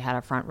really had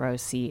a front row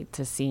seat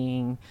to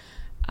seeing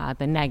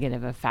the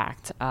negative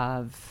effect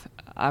of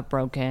a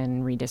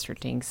broken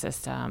redistricting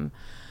system.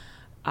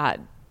 I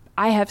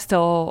have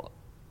still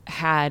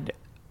had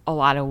a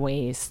lot of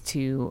ways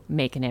to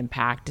make an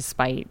impact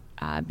despite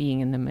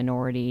being in the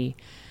minority.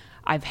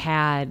 I've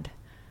had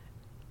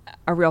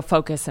a real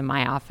focus in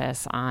my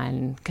office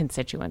on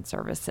constituent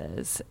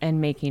services and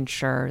making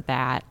sure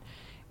that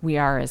we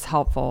are as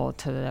helpful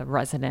to the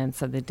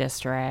residents of the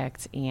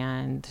district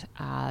and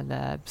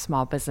the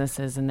small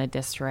businesses in the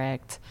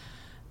district.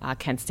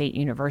 Kent State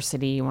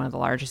University, one of the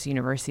largest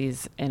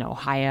universities in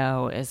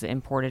Ohio, is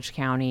in Portage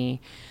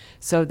County.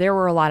 So there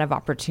were a lot of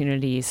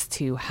opportunities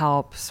to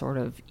help sort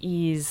of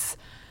ease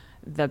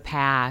the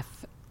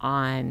path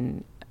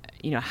on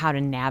how to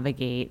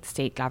navigate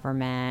state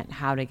government,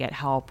 how to get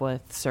help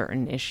with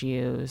certain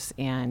issues.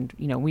 And,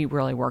 we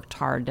really worked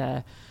hard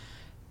to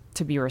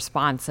be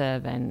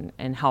responsive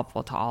and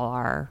helpful to all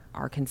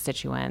our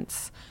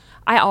constituents.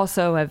 I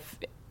also have,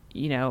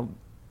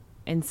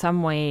 in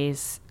some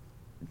ways,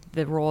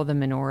 the role of the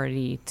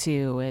minority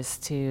too is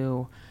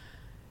to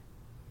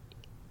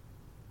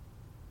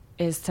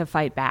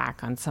fight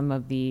back on some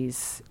of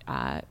these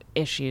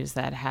issues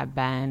that have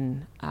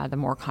been the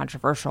more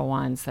controversial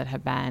ones that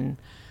have been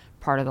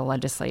part of the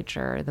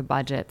legislature, the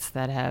budgets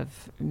that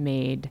have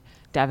made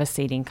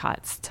devastating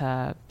cuts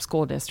to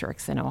school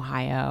districts in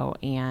Ohio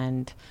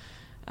and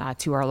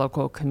to our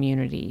local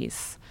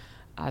communities.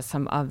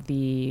 Some of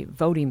the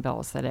voting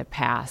bills that have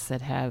passed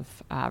that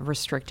have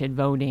restricted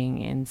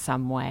voting in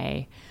some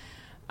way,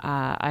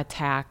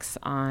 attacks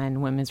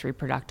on women's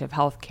reproductive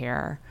health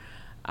care.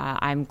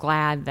 I'm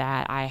glad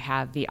that I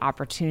have the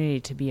opportunity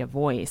to be a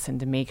voice and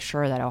to make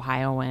sure that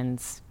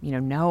Ohioans,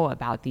 know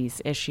about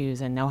these issues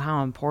and know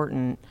how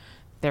important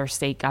their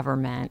state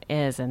government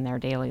is in their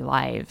daily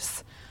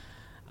lives.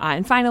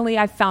 And finally,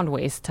 I've found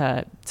ways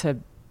to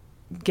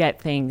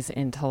get things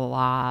into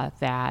law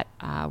that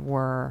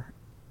were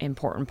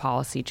important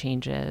policy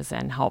changes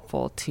and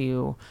helpful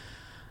to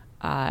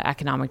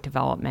economic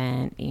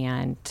development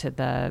and to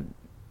the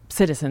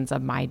citizens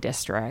of my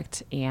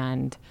district.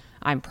 And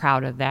I'm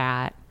proud of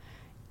that.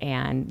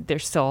 And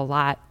there's still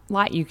a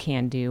lot you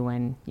can do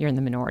when you're in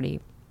the minority.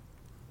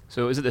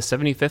 So is it the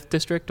 75th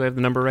district? Do I have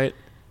the number right?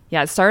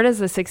 Yeah, it started as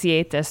the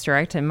 68th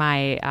district in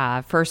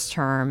my first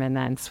term and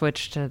then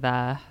switched to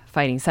the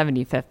fighting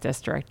 75th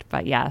district.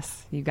 But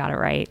yes, you got it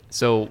right.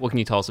 So what can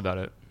you tell us about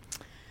it?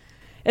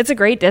 It's a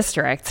great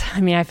district. I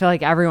mean, I feel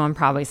like everyone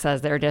probably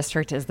says their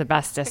district is the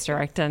best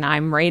district, and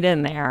I'm right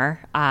in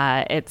there.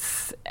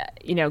 It's,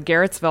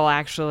 Garrettsville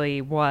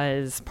actually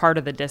was part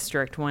of the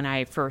district when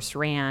I first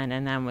ran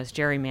and then was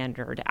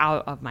gerrymandered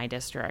out of my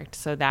district.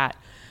 So that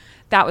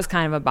was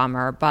kind of a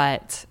bummer,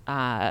 but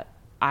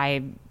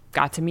I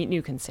got to meet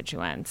new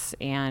constituents,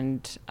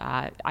 and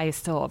I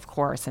still, of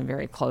course, am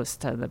very close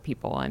to the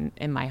people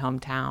in my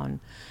hometown.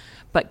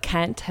 But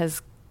Kent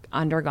has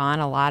undergone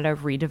a lot of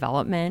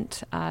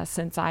redevelopment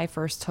since I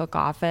first took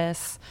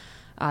office.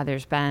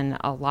 There's been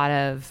a lot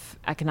of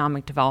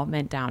economic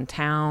development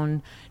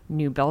downtown,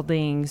 new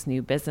buildings,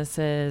 new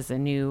businesses, a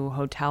new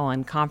hotel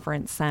and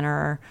conference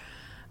center.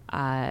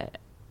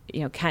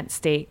 Kent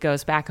State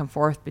goes back and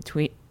forth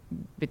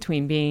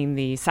between being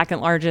the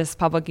second largest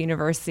public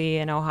university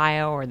in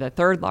Ohio or the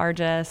third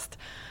largest.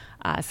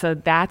 So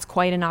that's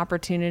quite an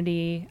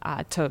opportunity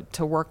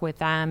to work with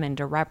them and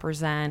to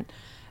represent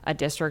a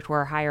district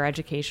where higher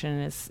education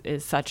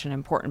is such an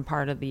important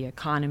part of the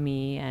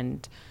economy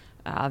and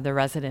the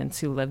residents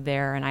who live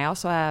there. And I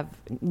also have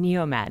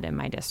Neomed in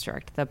my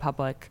district, the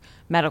public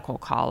medical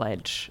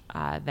college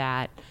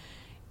that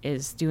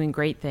is doing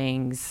great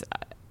things,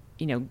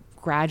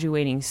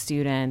 graduating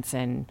students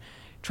and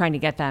trying to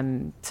get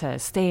them to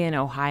stay in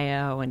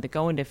Ohio and to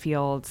go into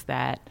fields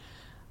that,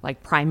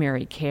 like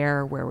primary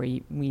care, where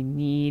we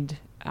need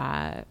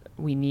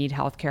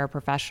healthcare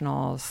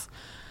professionals.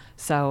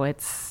 So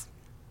it's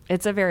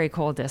a very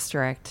cool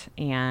district,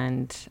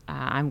 and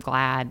I'm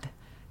glad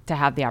to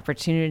have the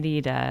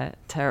opportunity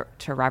to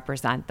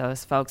represent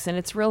those folks. And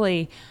it's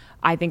really,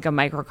 I think, a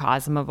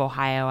microcosm of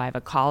Ohio. I have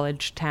a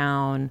college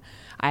town.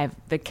 I have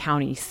the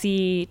county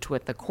seat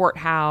with the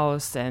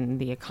courthouse and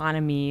the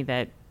economy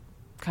that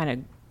kind of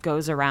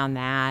goes around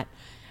that.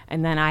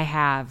 And then I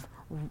have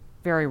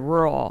very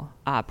rural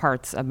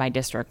parts of my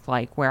district,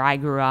 like where I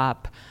grew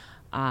up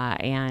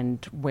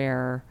and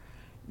where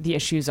the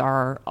issues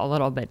are a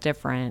little bit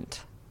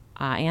different.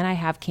 And I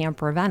have Camp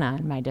Ravenna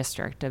in my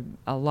district,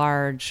 a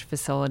large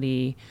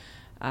facility,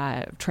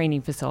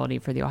 training facility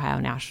for the Ohio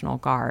National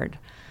Guard.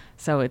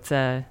 So it's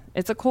a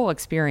cool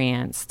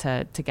experience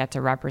to get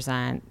to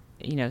represent,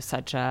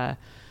 such a,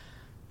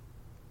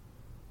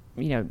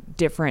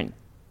 different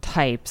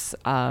types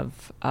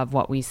of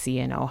what we see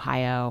in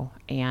Ohio.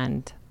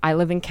 And I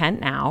live in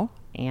Kent now,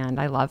 and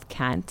I love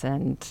Kent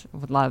and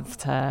would love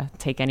to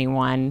take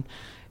anyone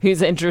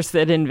who's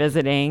interested in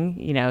visiting,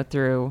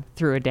 through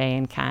a day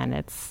in Kent.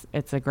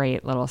 It's a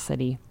great little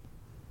city.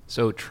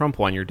 So Trump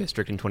won your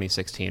district in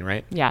 2016,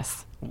 right?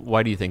 Yes.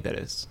 Why do you think that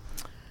is?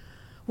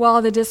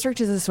 Well, the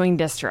district is a swing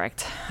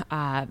district.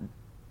 Barack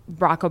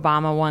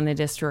Obama won the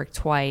district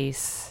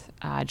twice.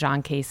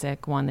 John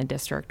Kasich won the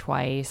district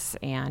twice,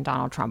 and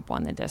Donald Trump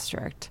won the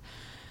district.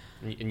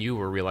 And you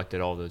were reelected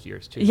all those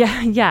years too.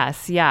 Yeah.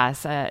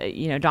 Yes.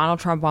 Donald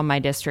Trump won my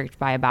district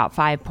by about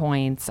 5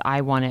 points. I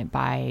won it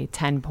by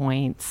 10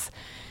 points,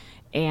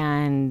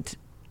 and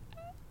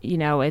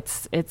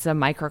it's a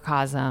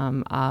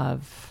microcosm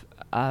of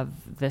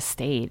the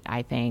state,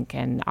 I think,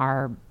 and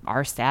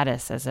our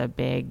status as a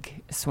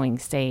big swing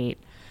state.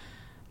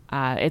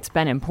 It's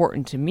been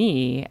important to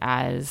me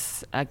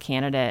as a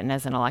candidate and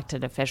as an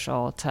elected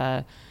official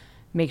to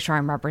make sure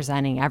I'm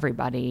representing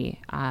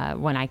everybody.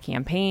 When I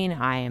campaign,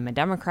 I am a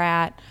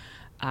Democrat,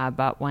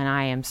 but when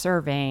I am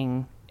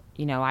serving,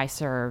 I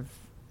serve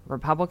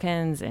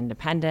Republicans,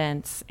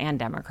 independents, and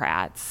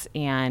Democrats.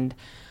 And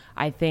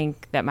I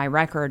think that my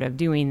record of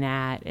doing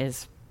that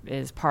is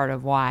part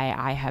of why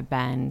I have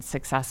been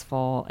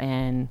successful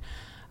in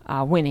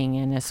winning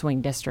in a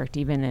swing district,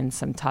 even in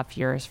some tough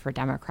years for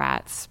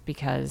Democrats,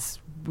 because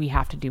we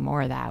have to do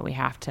more of that. We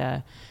have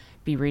to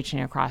be reaching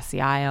across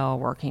the aisle,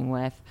 working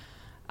with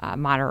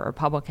moderate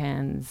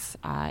Republicans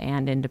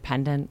and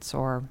independents,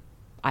 or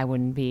I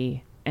wouldn't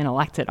be in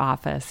elected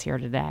office here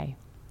today.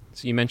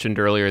 So you mentioned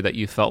earlier that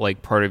you felt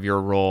like part of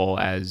your role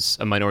as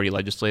a minority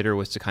legislator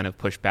was to kind of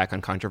push back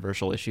on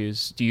controversial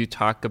issues. Do you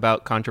talk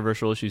about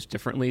controversial issues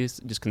differently,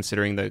 just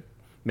considering the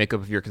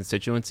makeup of your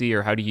constituency,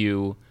 or how do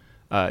you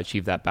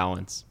achieve that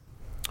balance?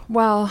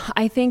 Well,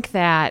 I think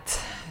that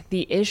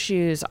the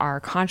issues are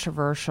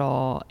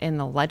controversial in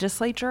the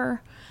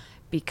legislature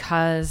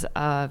because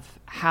of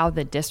how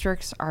the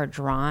districts are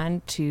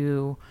drawn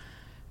to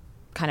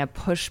kind of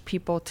push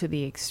people to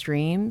the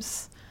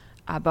extremes.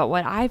 But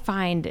what I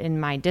find in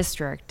my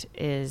district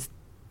is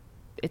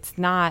it's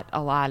not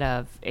a lot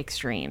of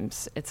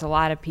extremes. It's a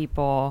lot of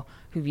people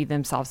who view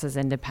themselves as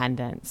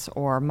independents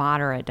or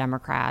moderate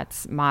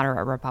Democrats,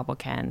 moderate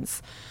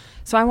Republicans.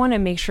 So I want to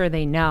make sure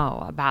they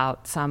know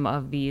about some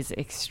of these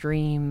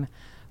extreme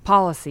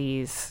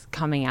policies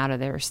coming out of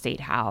their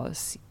state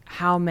house,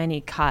 how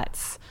many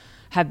cuts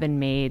have been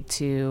made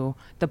to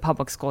the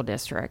public school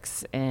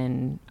districts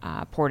in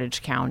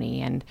Portage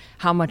County and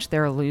how much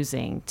they're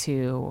losing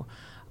to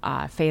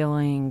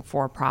failing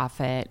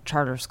for-profit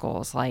charter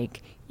schools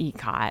like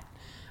ECOT.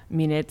 I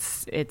mean,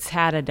 it's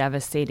had a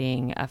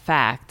devastating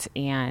effect,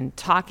 and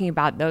talking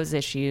about those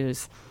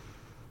issues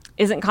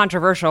isn't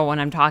controversial when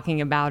I'm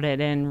talking about it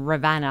in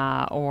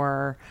Ravenna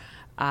or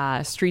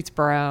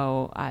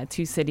Streetsboro,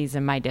 2 cities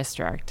in my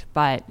district.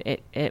 But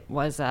it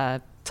was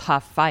a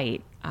tough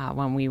fight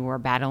when we were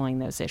battling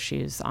those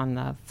issues on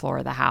the floor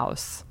of the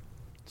House.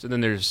 So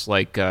then there's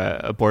like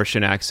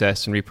abortion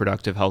access and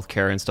reproductive health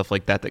care and stuff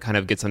like that kind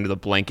of gets under the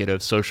blanket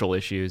of social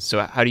issues.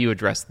 So how do you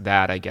address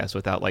that, I guess,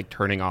 without like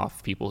turning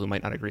off people who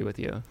might not agree with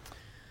you?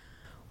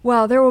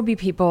 Well, there will be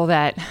people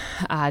that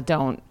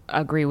don't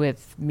agree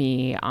with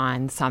me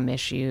on some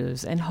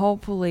issues, and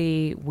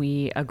hopefully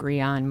we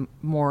agree on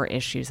more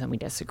issues than we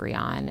disagree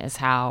on, is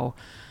how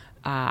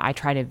I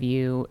try to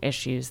view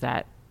issues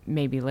that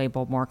may be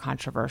labeled more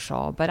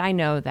controversial. But I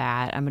know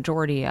that a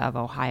majority of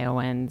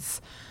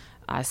Ohioans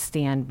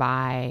stand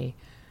by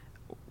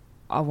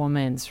a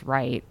woman's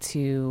right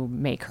to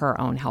make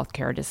her own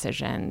healthcare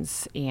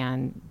decisions,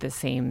 and the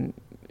same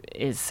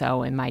is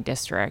so in my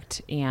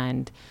district.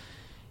 And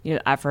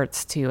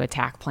efforts to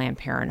attack Planned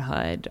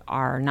Parenthood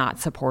are not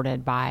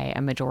supported by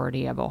a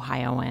majority of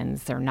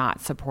Ohioans. They're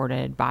not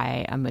supported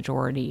by a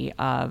majority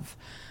of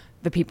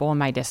the people in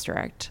my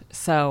district.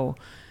 So,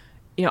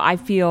 I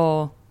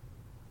feel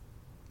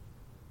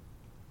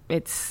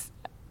it's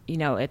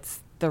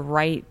the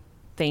right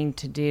thing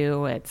to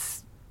do.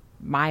 It's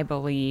my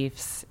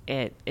beliefs.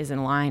 It is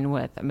in line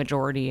with a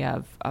majority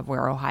of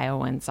where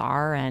Ohioans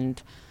are.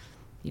 And,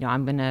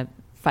 I'm going to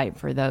fight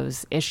for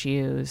those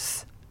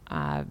issues,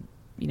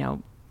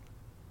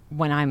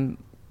 when I'm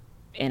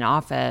in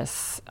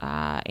office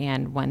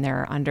and when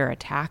they're under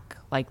attack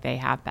like they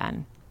have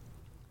been.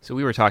 So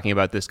we were talking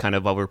about this kind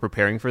of while we were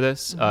preparing for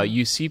this. Mm-hmm.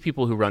 You see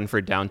people who run for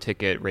down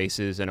ticket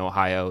races in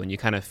Ohio, and you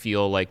kind of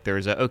feel like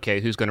there's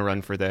who's going to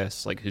run for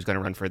this? Like, who's going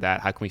to run for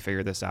that? How can we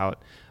figure this out?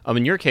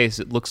 In your case,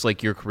 it looks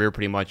like your career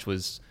pretty much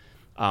was,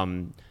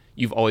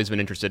 you've always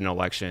been interested in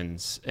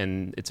elections,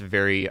 and it's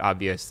very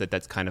obvious that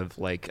that's kind of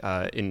like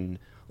in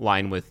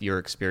line with your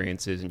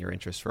experiences and your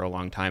interests for a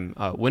long time.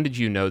 When did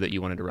you know that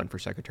you wanted to run for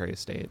Secretary of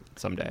State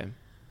someday?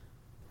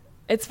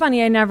 It's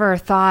funny,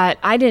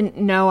 I didn't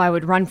know I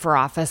would run for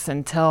office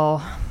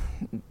until,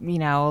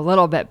 a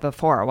little bit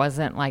before. It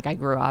wasn't like I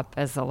grew up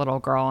as a little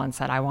girl and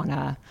said, I want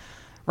to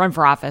run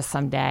for office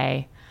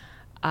someday.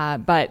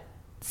 But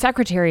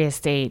Secretary of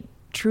State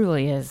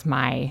truly is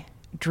my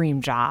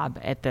dream job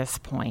at this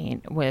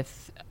point,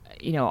 with,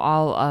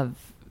 all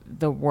of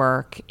the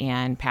work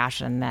and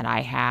passion that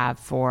I have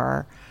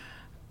for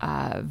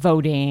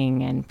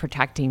voting and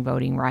protecting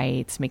voting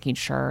rights, making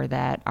sure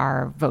that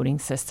our voting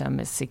system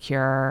is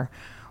secure,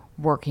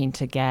 working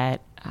to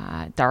get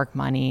dark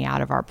money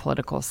out of our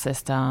political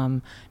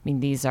system. I mean,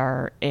 these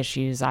are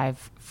issues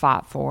I've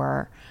fought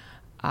for,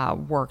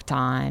 worked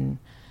on,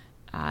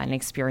 and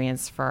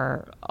experienced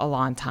for a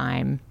long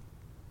time.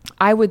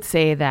 I would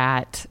say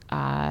that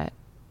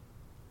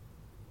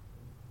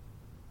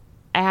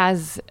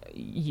as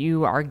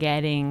you are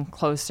getting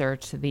closer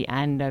to the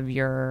end of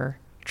your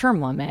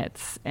term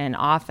limits in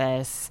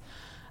office,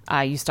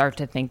 you start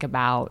to think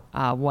about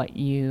what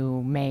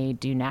you may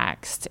do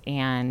next.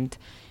 And,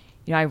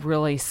 I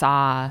really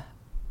saw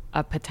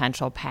a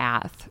potential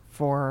path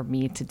for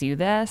me to do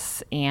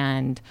this.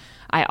 And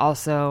I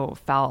also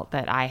felt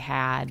that I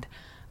had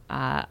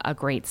a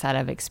great set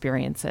of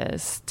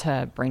experiences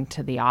to bring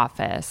to the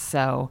office.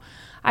 So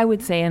I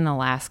would say in the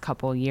last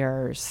couple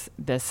years,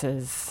 this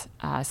is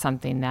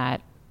something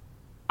that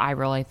I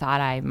really thought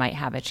I might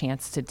have a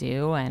chance to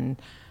do. And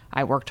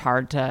I worked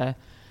hard to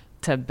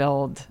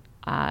build,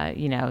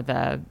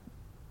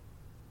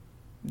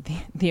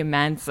 the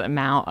immense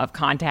amount of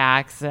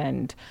contacts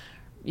and,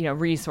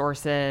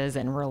 resources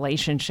and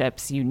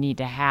relationships you need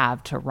to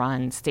have to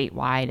run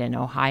statewide in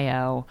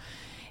Ohio.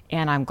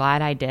 And I'm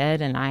glad I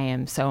did. And I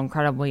am so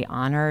incredibly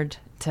honored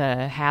to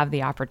have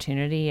the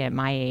opportunity at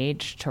my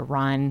age to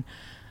run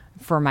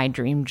for my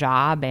dream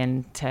job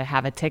and to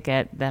have a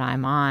ticket that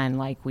I'm on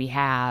like we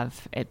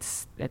have.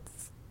 It's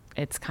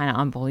kind of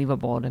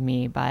unbelievable to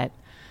me, but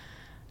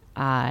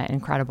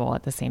incredible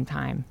at the same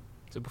time.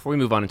 So before we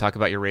move on and talk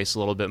about your race a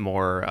little bit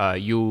more,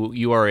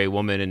 you are a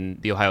woman in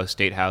the Ohio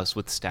State House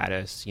with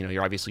status. You're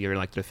an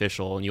elected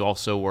official, and you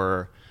also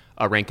were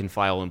a rank and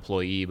file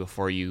employee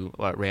before you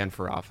ran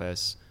for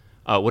office.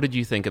 What did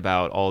you think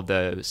about all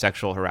the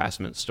sexual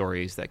harassment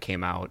stories that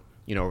came out,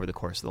 over the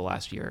course of the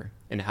last year?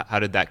 And how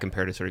did that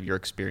compare to sort of your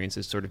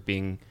experiences sort of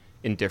being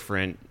in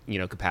different,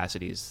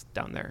 capacities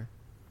down there?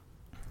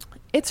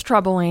 It's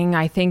troubling.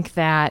 I think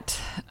that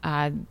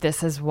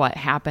this is what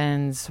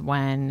happens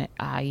when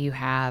you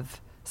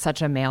have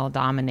such a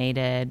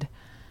male-dominated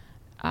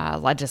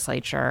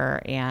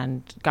legislature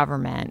and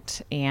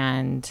government.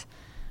 And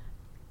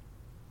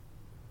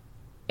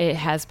it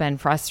has been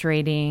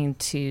frustrating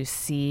to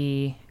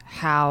see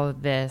how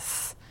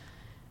this,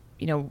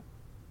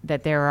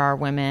 that there are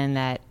women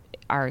that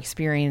are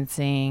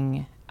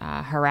experiencing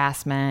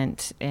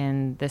harassment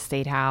in the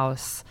State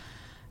House.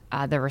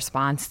 The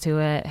response to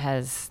it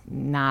has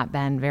not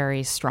been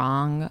very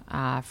strong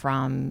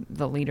from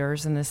the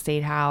leaders in the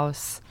State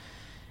House.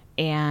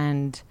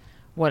 And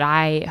what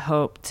I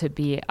hope to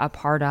be a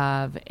part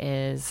of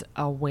is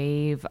a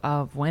wave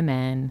of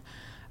women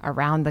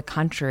around the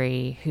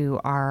country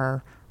who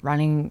are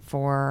running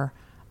for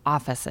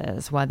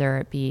offices, whether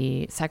it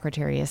be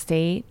Secretary of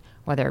State,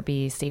 whether it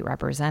be state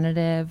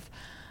representative,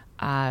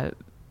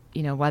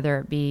 whether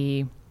it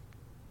be,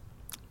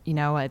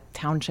 a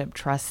township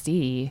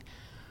trustee.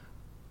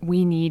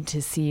 We need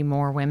to see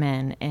more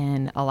women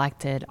in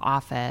elected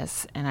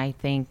office. And I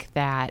think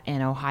that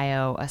in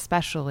Ohio,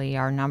 especially,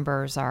 our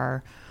numbers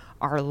are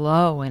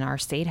low in our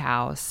state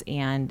house.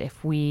 And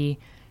if we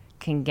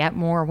can get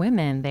more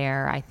women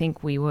there, I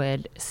think we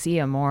would see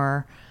a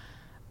more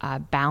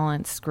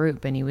balanced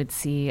group, and you would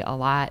see a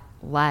lot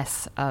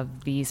less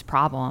of these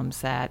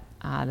problems that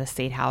the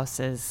state house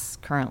is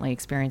currently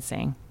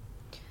experiencing.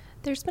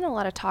 There's been a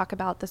lot of talk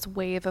about this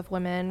wave of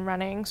women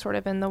running sort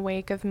of in the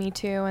wake of Me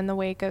Too and the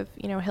wake of,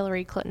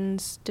 Hillary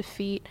Clinton's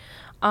defeat.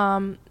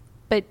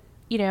 But,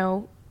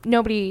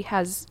 nobody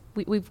has,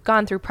 we've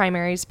gone through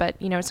primaries, but,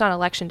 it's not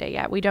election day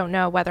yet. We don't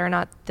know whether or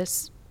not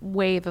this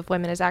wave of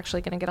women is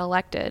actually going to get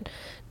elected.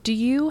 Do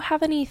you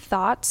have any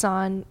thoughts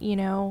on,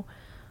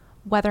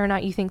 whether or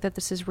not you think that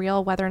this is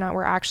real, whether or not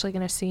we're actually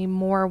going to see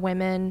more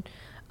women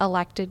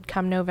elected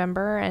come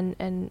November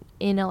and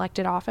in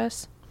elected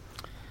office?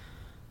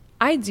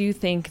 I do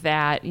think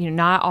that,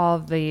 not all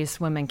of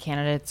these women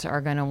candidates are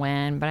going to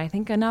win, but I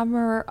think a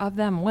number of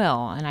them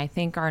will. And I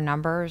think our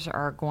numbers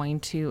are going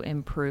to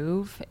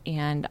improve.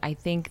 And I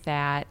think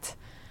that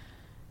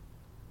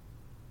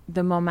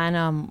the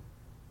momentum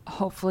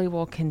hopefully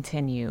will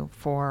continue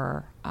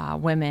for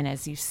women.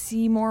 As you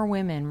see more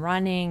women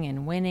running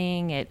and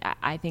winning,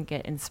 I think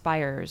it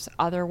inspires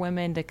other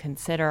women to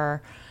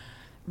consider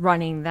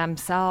running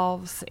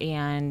themselves,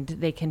 and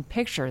they can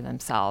picture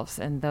themselves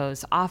in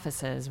those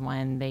offices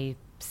when they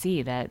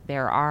see that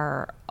there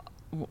are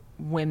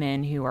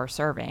women who are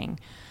serving.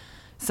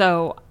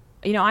 So,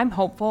 I'm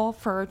hopeful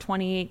for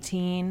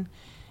 2018,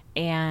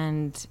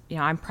 and,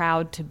 I'm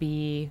proud to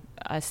be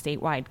a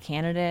statewide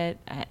candidate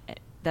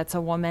that's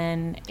a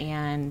woman.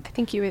 And I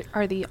think you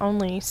are the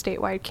only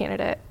statewide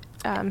candidate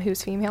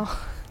who's female.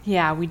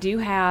 Yeah, we do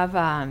have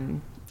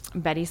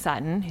Betty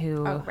Sutton,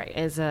 who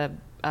is a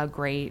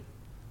great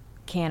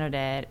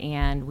candidate,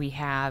 and we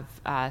have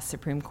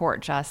Supreme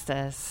Court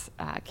Justice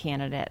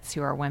candidates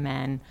who are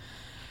women.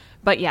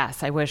 But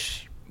yes, I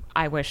wish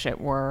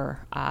it were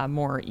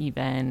more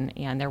even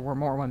and there were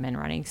more women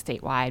running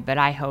statewide. But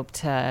I hope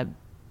to,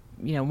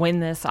 win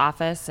this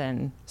office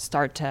and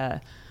start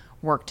to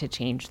work to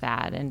change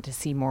that and to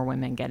see more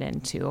women get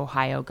into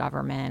Ohio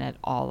government at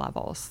all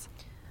levels.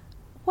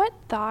 What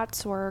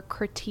thoughts or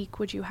critique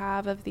would you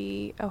have of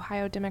the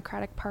Ohio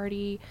Democratic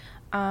Party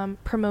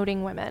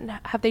promoting women?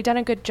 Have they done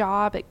a good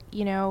job at,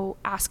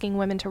 asking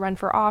women to run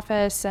for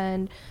office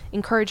and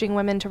encouraging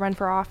women to run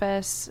for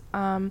office?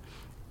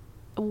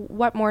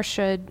 What more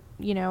should,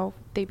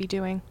 they be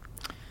doing?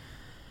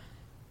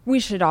 We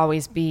should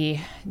always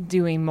be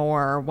doing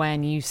more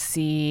when you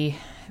see,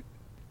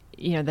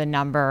 the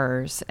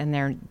numbers and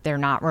they're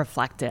not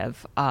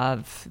reflective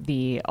of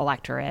the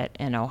electorate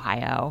in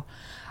Ohio.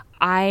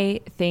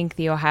 I think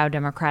the Ohio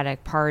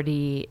Democratic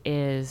Party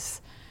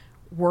is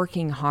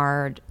working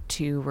hard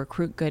to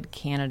recruit good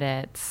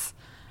candidates.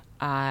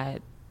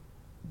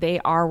 They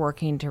are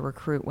working to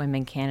recruit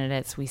women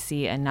candidates. We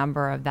see a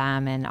number of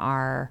them in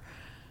our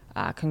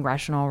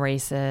congressional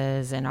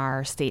races, in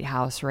our state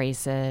house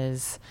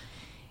races,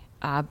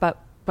 but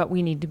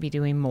we need to be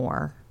doing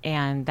more.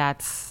 And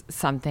that's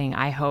something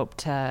I hope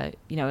to,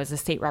 as a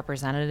state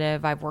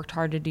representative, I've worked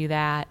hard to do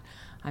that.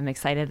 I'm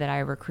excited that I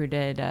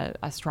recruited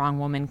a strong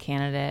woman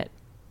candidate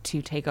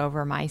to take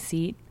over my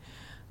seat,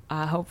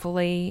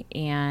 hopefully.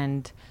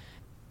 And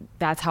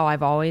that's how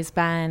I've always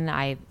been.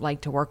 I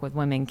like to work with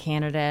women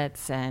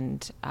candidates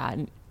and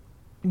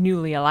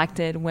newly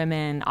elected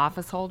women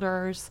office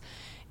holders.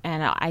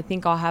 And I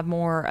think I'll have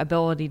more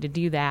ability to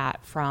do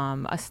that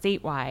from a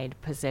statewide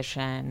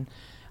position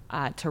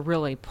to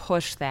really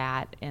push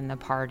that in the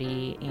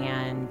party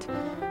and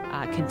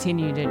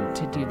continue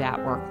to do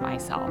that work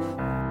myself.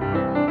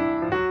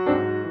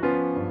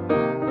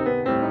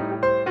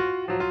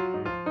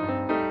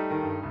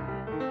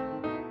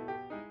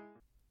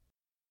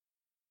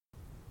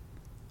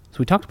 So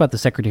we talked about the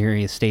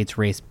Secretary of State's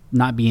race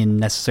not being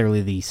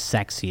necessarily the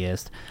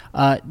sexiest.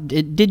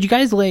 Did you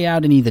guys lay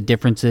out any of the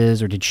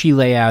differences, or did she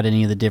lay out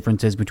any of the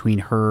differences between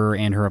her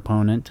and her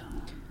opponent?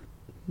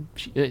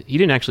 He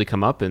didn't actually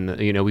come up, and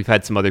we've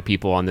had some other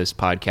people on this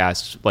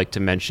podcast like to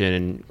mention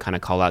and kind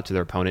of call out to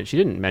their opponent. She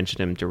didn't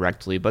mention him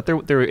directly, but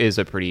there is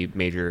a pretty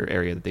major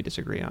area that they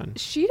disagree on.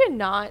 She did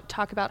not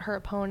talk about her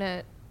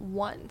opponent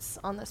once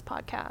on this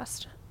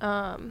podcast.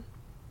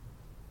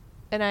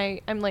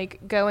 and I'm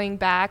like going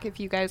back, if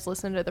you guys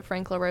listen to the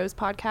Frank LaRose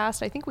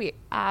podcast, I think we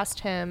asked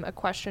him a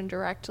question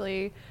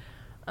directly.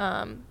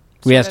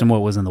 We asked him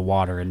what was in the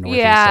water in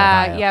Northeast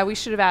Ohio. Yeah, we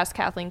should have asked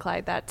Kathleen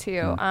Clyde that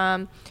too.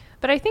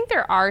 But I think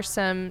there are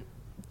some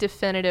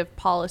definitive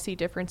policy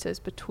differences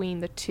between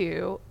the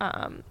two.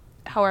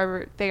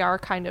 However, they are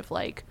kind of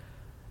like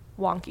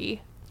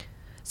wonky.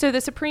 So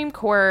the Supreme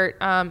Court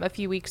a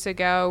few weeks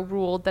ago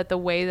ruled that the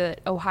way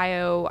that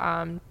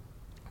Ohio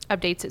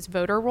updates its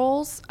voter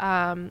rolls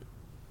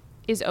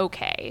is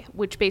okay,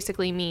 which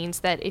basically means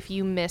that if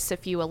you miss a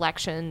few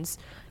elections,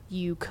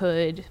 you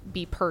could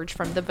be purged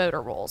from the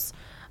voter rolls.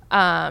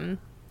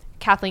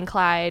 Kathleen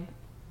Clyde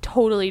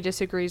totally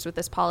disagrees with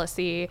this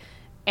policy,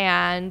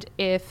 and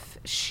if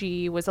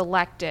she was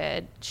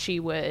elected, she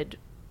would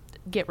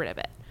get rid of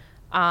it.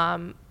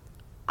 I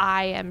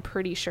am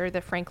pretty sure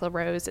that Frank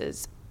LaRose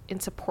is in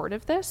support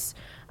of this.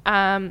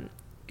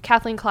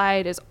 Kathleen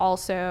Clyde is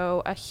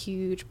also a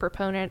huge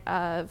proponent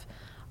of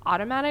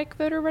automatic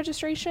voter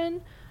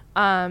registration.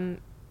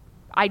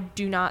 I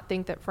do not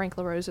think that Frank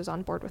LaRose is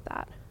on board with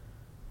that.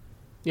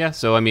 Yeah,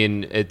 so I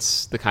mean,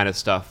 it's the kind of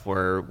stuff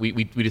where we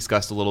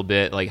discussed a little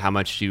bit, like how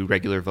much do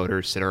regular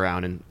voters sit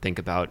around and think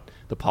about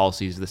the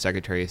policies of the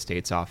Secretary of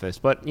State's office.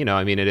 But, you know,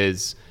 I mean, it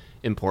is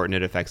important.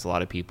 It affects a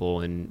lot of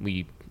people,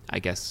 and I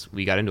guess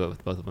we got into it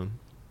with both of them.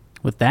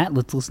 With that,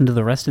 let's listen to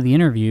the rest of the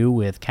interview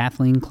with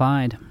Kathleen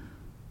Clyde.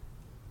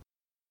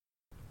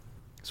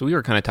 So we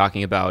were kind of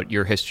talking about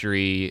your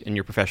history and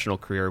your professional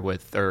career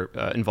with, or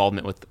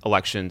involvement with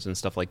elections and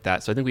stuff like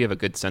that. So I think we have a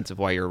good sense of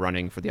why you're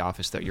running for the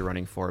office that you're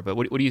running for. But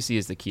what do you see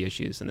as the key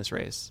issues in this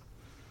race?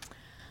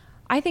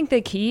 I think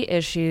the key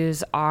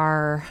issues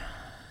are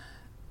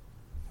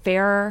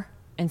fair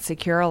and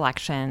secure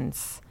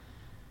elections,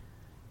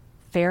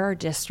 fair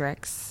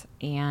districts,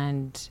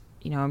 and,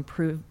 you know,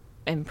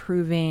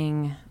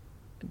 improving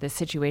the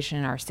situation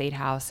in our state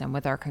house and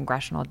with our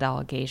congressional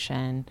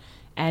delegation,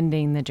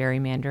 ending the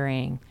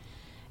gerrymandering,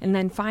 and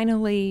then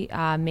finally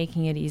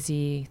making it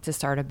easy to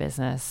start a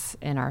business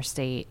in our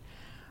state.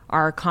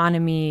 Our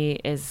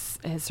economy has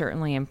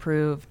certainly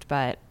improved,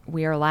 but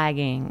we are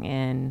lagging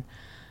in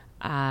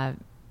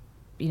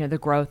the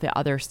growth that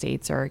other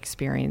states are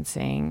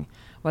experiencing,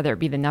 whether it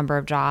be the number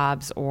of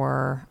jobs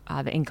or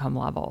the income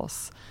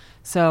levels.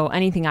 So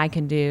anything I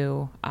can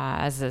do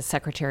as a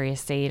Secretary of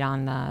State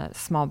on the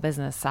small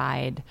business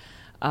side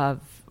of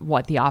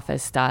what the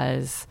office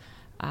does,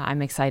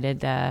 I'm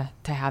excited to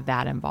have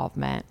that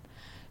involvement.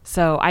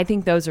 So I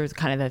think those are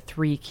kind of the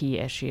three key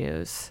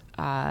issues.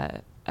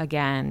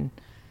 Again,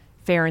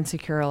 fair and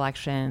secure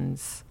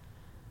elections,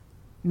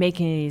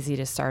 making it easy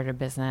to start a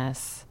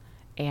business,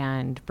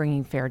 and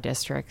bringing fair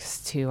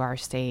districts to our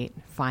state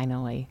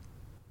finally.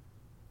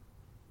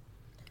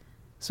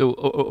 So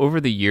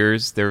over the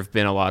years, there have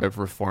been a lot of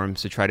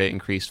reforms to try to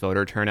increase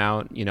voter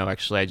turnout. You know,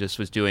 actually, I just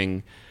was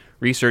doing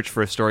research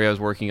for a story I was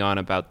working on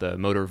about the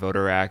Motor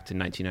Voter Act in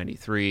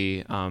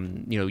 1993.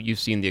 You've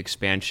seen the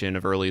expansion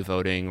of early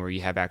voting, where you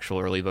have actual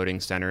early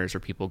voting centers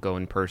where people go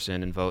in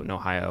person and vote in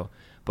Ohio.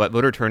 But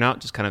voter turnout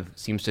just kind of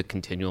seems to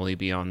continually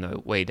be on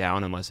the way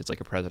down unless it's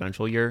like a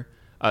presidential year.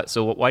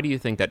 So why do you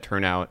think that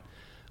turnout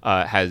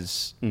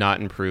has not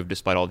improved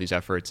despite all these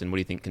efforts, and what do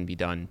you think can be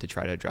done to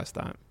try to address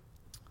that?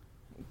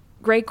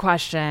 Great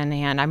question,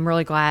 and I'm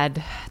really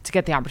glad to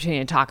get the opportunity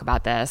to talk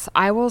about this.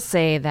 I will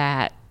say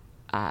that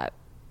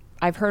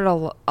I've heard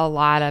a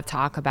lot of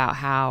talk about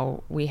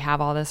how we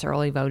have all this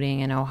early voting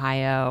in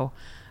Ohio,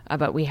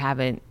 but we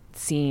haven't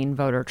seen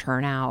voter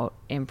turnout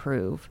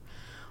improve.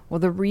 Well,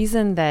 the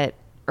reason that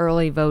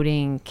early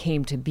voting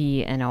came to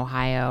be in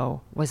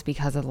Ohio was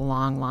because of the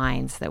long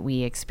lines that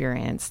we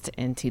experienced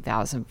in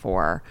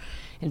 2004,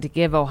 and to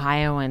give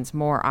Ohioans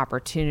more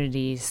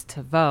opportunities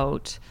to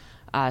vote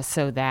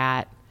so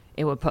that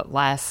it would put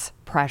less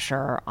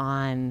pressure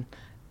on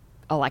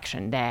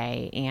Election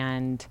Day.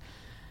 And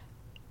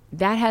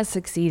that has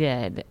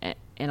succeeded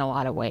in a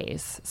lot of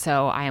ways.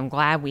 So I am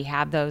glad we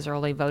have those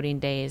early voting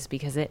days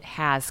because it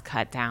has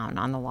cut down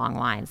on the long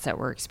lines that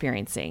we're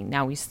experiencing.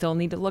 Now, we still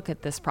need to look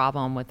at this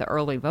problem with the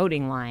early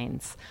voting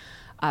lines,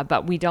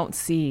 but we don't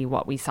see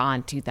what we saw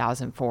in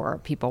 2004,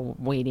 people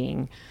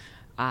waiting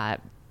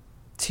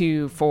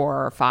 2,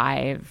 4, or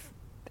 5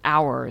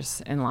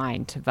 hours in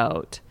line to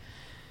vote.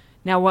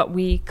 Now, what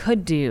we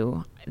could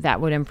do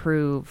that would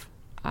improve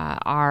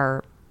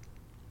our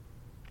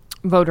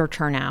voter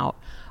turnout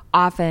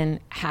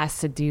often has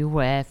to do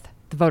with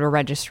the voter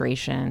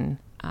registration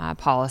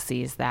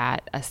policies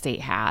that a state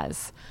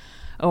has.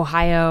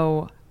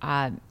 Ohio,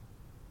 has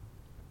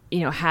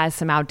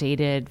some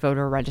outdated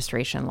voter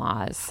registration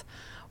laws.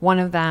 One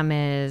of them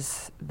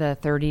is the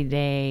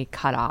 30-day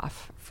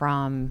cutoff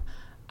from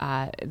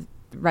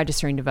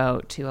registering to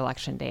vote to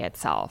Election Day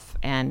itself.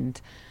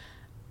 And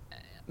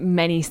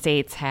many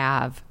states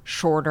have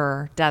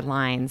shorter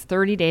deadlines.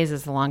 30 days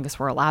is the longest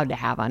we're allowed to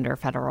have under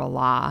federal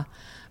law,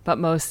 but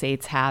most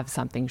states have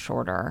something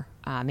shorter,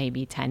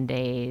 maybe 10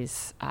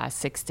 days,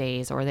 6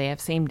 days, or they have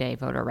same-day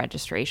voter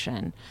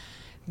registration.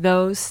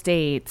 those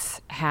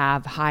states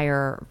have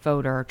higher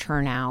voter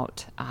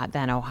turnout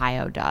than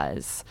Ohio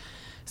does.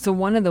 So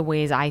one of the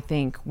ways I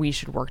think we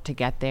should work to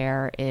get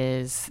there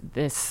is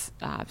this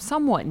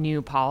somewhat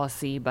new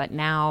policy, but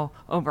now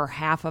over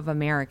half of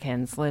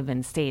Americans live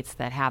in states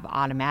that have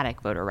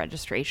automatic voter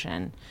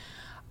registration.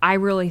 I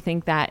really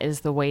think that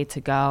is the way to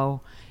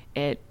go.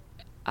 It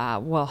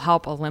will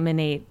help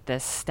eliminate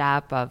this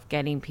step of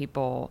getting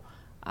people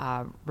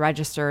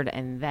registered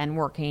and then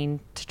working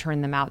to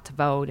turn them out to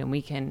vote, and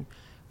we can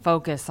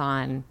focus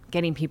on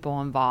getting people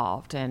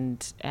involved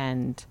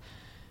and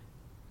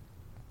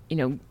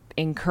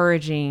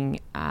encouraging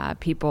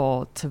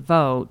people to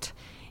vote.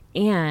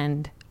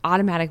 And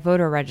automatic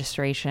voter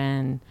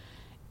registration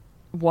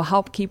will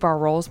help keep our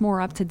rolls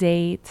more up to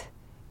date.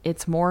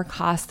 It's more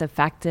cost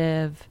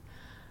effective.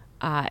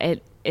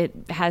 It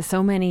has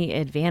so many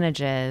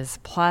advantages.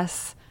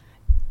 Plus,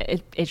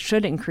 it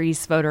should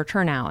increase voter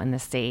turnout in the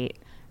state.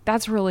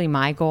 That's really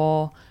my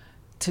goal,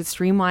 to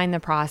streamline the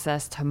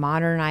process, to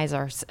modernize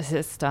our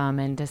system,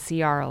 and to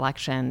see our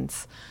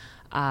elections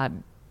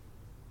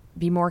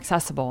be more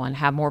accessible and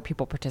have more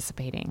people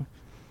participating.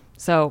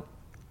 So,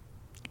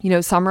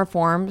 some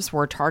reforms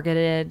were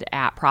targeted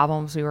at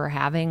problems we were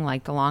having,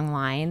 like the long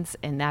lines,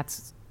 and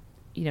that's,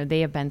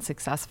 they have been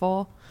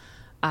successful,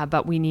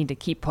 but we need to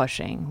keep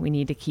pushing. We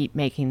need to keep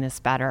making this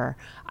better.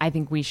 I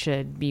think we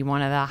should be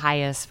one of the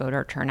highest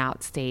voter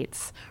turnout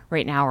states.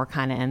 Right now, we're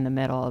kind of in the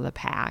middle of the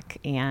pack,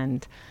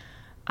 and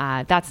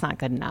that's not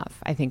good enough.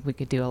 I think we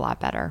could do a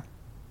lot better.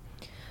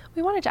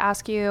 We wanted to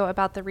ask you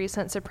about the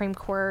recent Supreme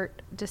Court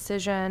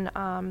decision.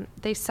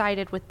 They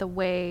sided with the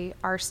way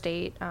our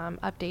state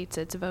updates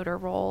its voter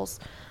rolls.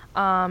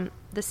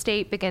 The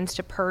state begins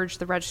to purge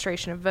the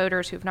registration of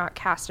voters who have not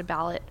cast a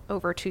ballot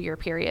over a 2-year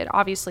period.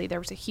 Obviously, there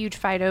was a huge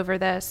fight over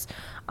this.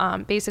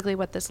 Basically,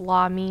 what this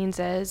law means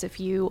is if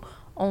you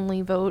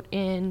only vote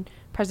in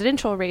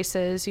presidential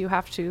races, you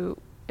have to,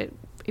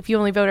 if you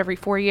only vote every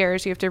 4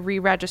 years, you have to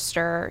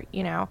re-register,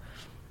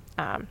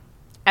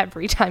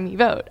 every time you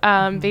vote.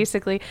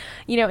 Basically,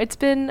 it's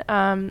been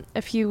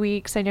a few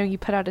weeks. I know you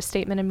put out a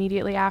statement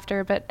immediately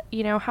after, but,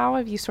 how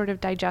have you sort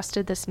of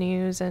digested this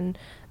news and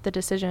the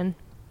decision?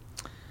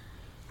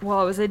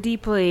 Well, it was a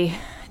deeply,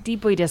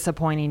 deeply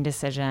disappointing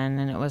decision,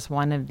 and it was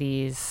one of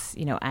these,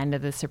 end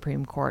of the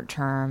Supreme Court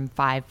term,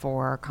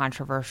 5-4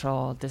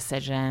 controversial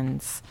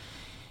decisions.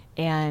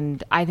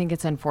 And I think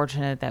it's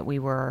unfortunate that we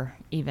were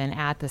even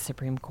at the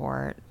Supreme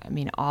Court. I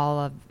mean, all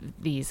of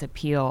these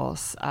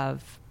appeals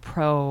of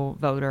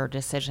pro-voter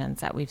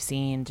decisions that we've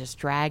seen just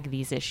drag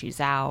these issues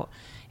out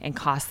and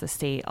cost the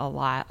state a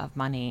lot of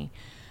money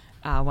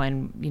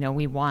when,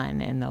 we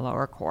won in the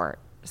lower court.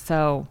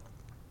 So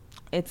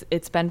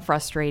it's been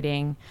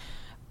frustrating.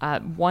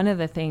 One of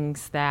the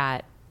things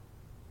that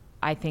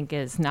I think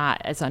is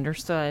not as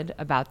understood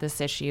about this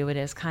issue, it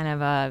is kind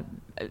of a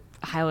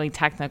highly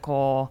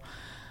technical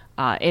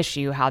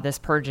issue, how this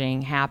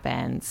purging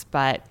happens.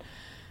 But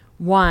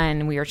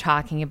one, we are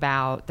talking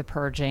about the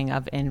purging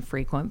of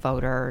infrequent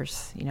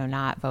voters,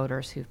 not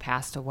voters who've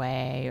passed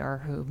away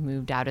or who've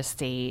moved out of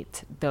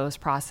state. Those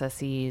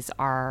processes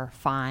are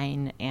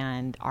fine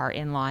and are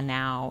in law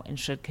now and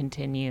should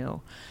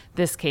continue.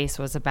 This case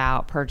was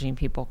about purging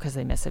people because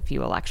they miss a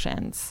few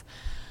elections.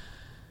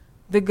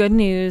 The good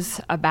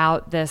news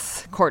about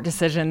this court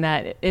decision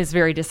that is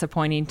very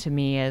disappointing to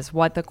me is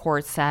what the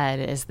court said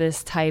is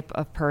this type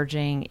of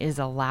purging is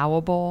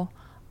allowable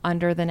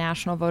under the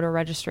National Voter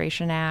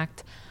Registration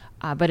Act,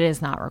 but it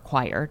is not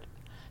required.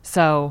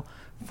 So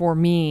for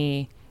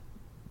me,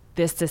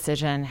 this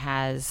decision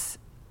has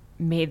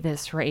made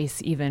this race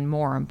even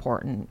more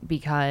important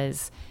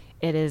because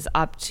it is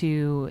up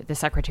to the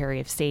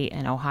Secretary of State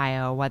in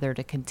Ohio whether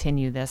to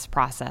continue this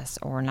process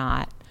or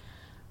not.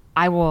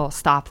 I will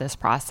stop this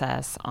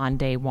process on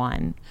day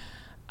one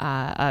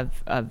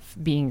of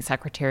being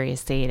Secretary of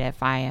State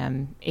if I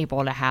am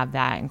able to have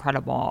that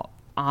incredible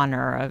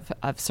honor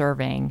of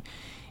serving.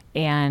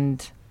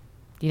 And,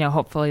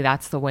 hopefully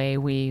that's the way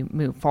we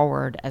move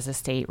forward as a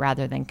state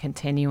rather than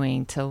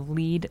continuing to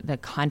lead the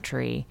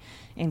country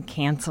in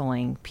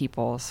canceling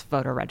people's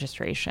voter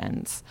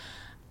registrations.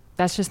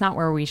 That's just not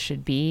where we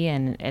should be,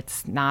 and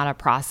it's not a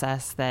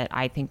process that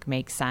I think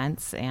makes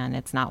sense, and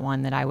it's not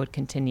one that I would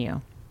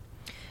continue.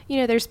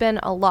 There's been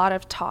a lot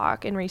of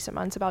talk in recent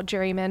months about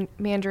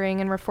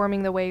gerrymandering and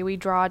reforming the way we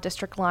draw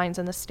district lines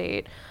in the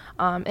state.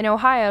 In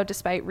Ohio,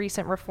 despite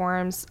recent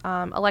reforms,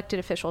 elected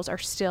officials are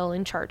still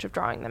in charge of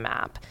drawing the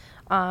map.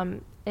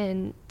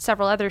 In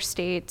several other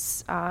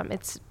states,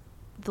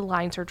 the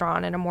lines are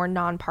drawn in a more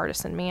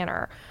nonpartisan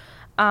manner.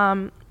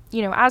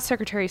 As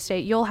Secretary of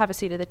State, you'll have a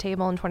seat at the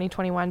table in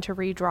 2021 to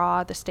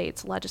redraw the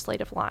state's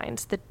legislative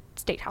lines, the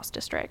state house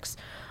districts.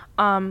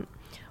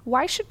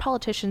 Why should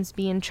politicians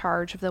be in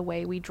charge of the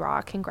way we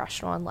draw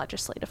congressional and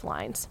legislative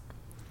lines?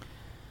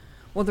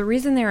 Well, the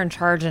reason they're in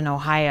charge in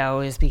Ohio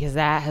is because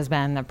that has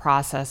been the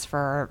process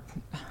for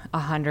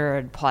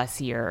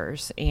 100+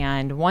 years.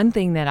 And one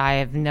thing that I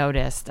have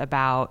noticed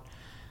about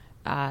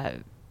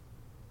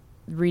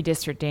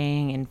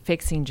redistricting and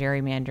fixing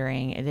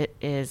gerrymandering, it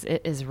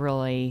is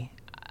really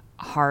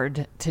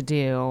hard to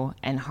do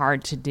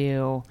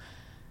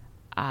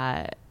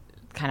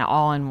kind of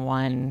all in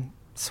one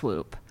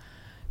swoop.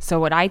 So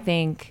what I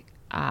think,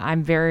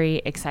 I'm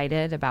very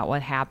excited about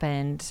what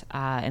happened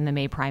in the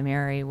May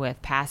primary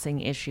with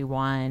passing issue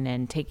 1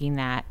 and taking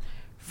that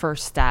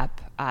first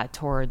step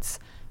towards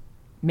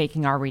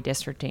making our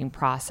redistricting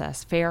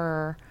process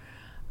fairer.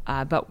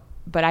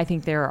 But I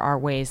think there are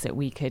ways that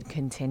we could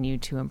continue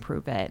to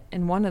improve it.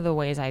 And one of the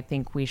ways I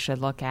think we should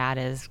look at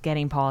is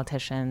getting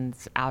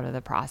politicians out of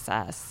the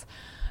process,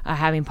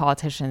 having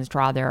politicians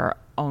draw their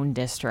own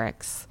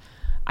districts.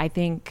 I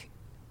think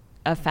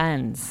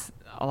offends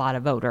a lot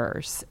of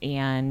voters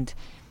and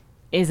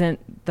isn't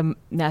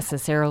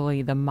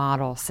necessarily the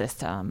model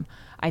system.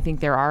 I think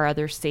there are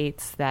other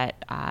states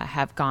that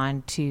have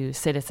gone to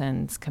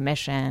citizens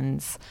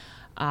commissions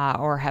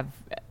or have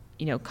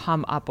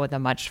come up with a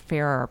much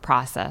fairer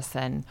process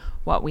than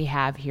what we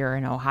have here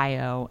in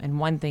Ohio. And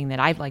one thing that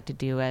I'd like to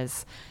do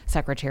as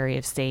Secretary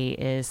of State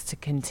is to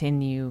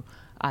continue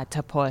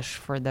to push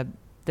for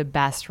the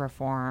best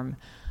reform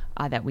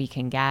that we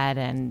can get,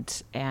 and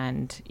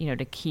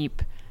to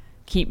keep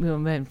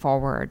moving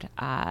forward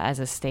as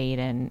a state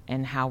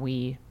and how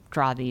we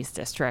draw these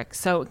districts.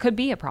 So it could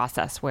be a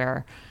process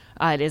where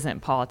it isn't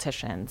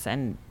politicians,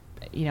 and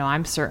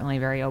I'm certainly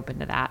very open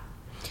to that.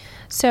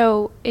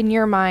 So in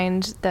your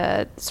mind,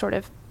 the sort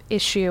of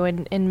issue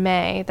in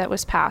May that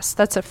was passed,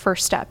 that's a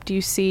first step. Do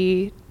you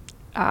think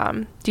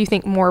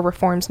more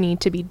reforms need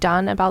to be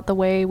done about the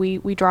way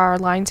we draw our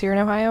lines here in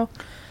Ohio?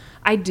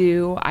 I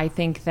do. I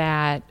think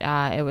that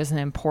it was an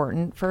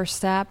important first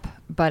step,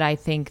 but I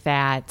think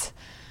that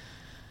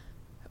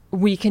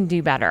we can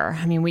do better.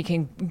 I mean, we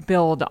can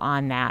build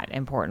on that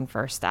important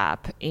first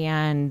step.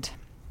 And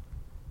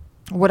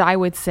what I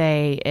would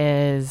say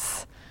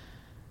is,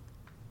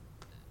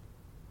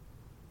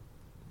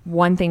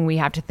 one thing we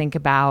have to think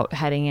about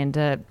heading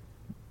into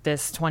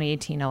this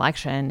 2018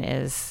 election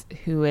is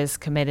who is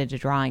committed to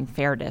drawing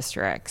fair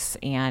districts.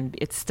 And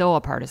it's still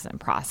a partisan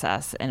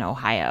process in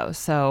Ohio.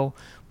 So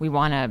we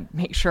want to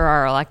make sure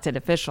our elected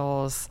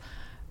officials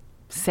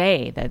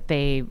say that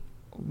they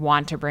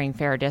want to bring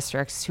fair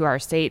districts to our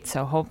state.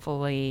 So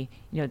hopefully,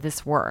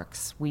 this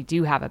works. We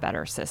do have a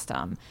better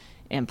system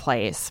in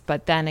place.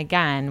 But then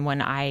again,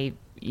 when I,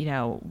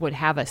 would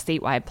have a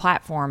statewide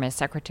platform as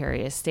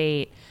Secretary of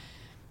State,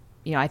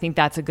 I think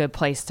that's a good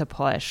place to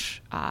push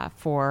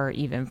for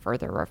even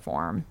further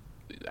reform.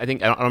 I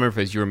don't remember if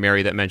it was you or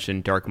Mary that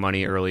mentioned dark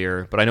money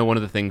earlier, but I know one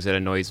of the things that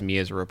annoys me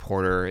as a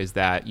reporter is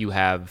that you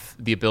have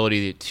the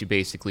ability to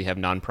basically have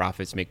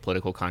nonprofits make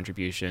political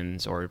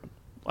contributions or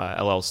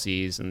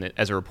LLCs, and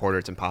as a reporter,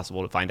 it's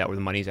impossible to find out where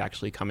the money is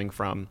actually coming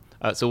from.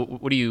 So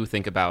what do you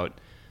think about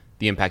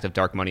the impact of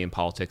dark money in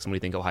politics, and what do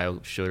you think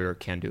Ohio should or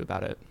can do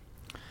about it?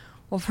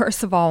 Well,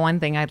 first of all, one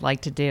thing I'd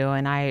like to do,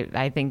 and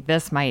I think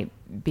this might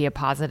be a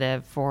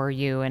positive for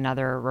you and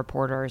other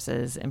reporters,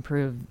 is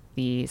improve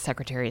the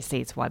Secretary of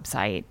State's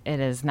website. It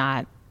is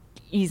not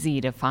easy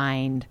to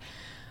find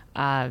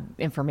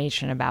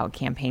information about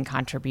campaign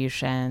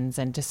contributions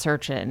and to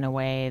search it in a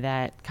way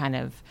that kind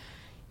of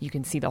you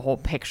can see the whole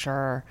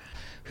picture,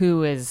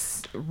 who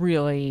is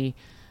really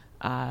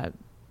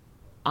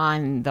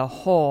on the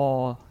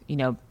whole,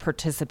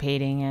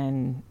 participating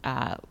in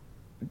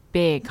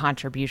big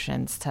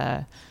contributions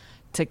to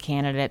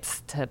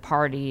candidates, to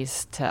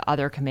parties, to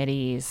other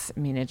committees. I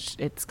mean,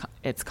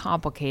 it's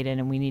complicated,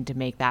 and we need to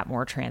make that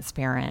more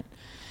transparent.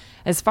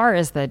 As far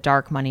as the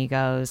dark money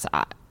goes,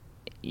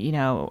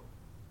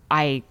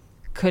 I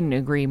couldn't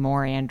agree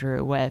more,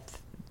 Andrew,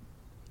 with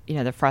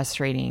the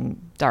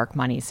frustrating dark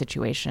money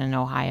situation in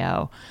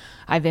Ohio.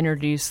 I've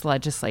introduced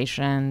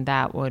legislation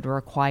that would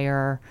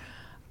require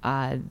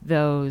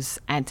those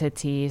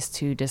entities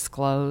to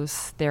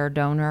disclose their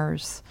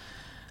donors.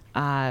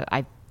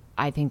 I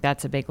think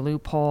that's a big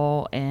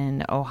loophole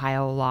in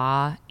Ohio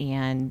law,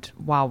 and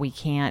while we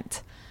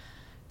can't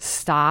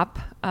stop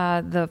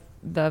the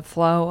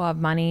flow of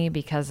money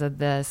because of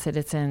the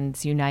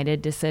Citizens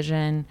United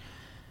decision,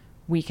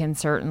 we can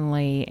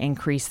certainly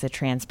increase the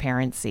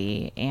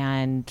transparency,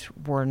 and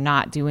we're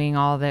not doing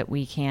all that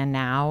we can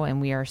now,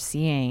 and we are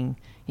seeing,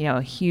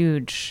 a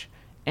huge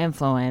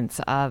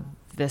influence of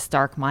this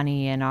dark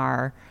money in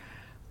our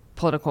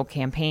political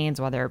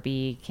campaigns, whether it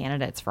be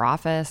candidates for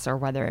office or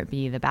whether it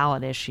be the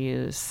ballot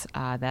issues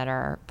that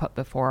are put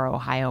before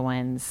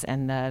Ohioans,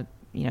 and the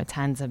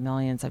tens of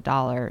millions of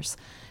dollars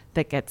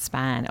that get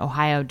spent.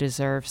 Ohio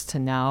deserves to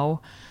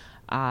know.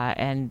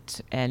 And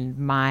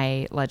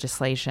my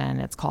legislation,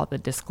 it's called the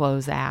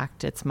Disclose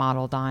Act. It's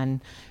modeled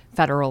on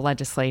federal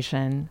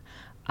legislation,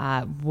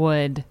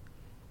 would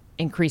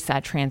increase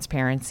that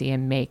transparency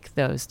and make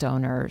those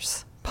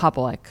donors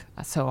public,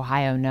 so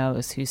Ohio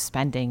knows who's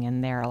spending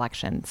in their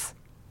elections.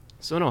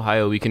 So in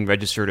Ohio, we can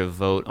register to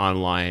vote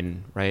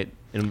online, right?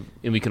 And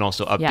we can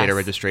also update our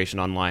registration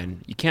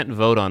online. You can't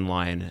vote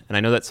online, and I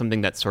know that's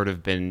something that's sort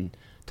of been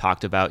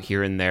talked about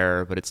here and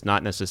there, but it's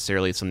not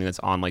necessarily something that's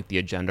on the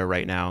agenda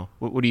right now.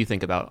 What do you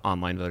think about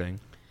online voting?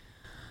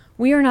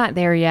 We are not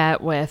there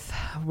yet with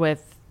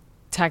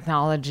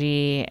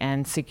technology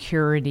and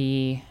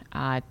security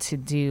to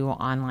do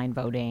online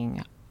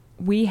voting.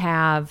 We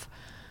have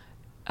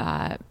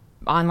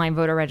online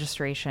voter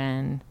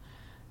registration.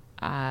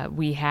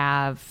 We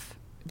have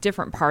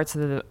different parts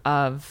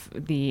of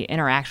the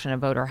interaction a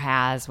voter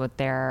has with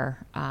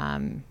their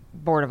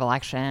board of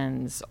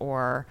elections,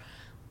 or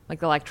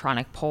like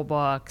electronic poll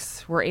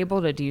books. We're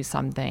able to do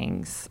some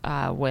things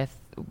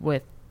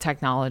with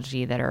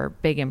technology that are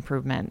big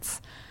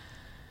improvements.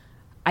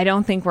 I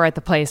don't think we're at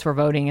the place where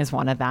voting is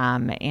one of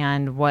them.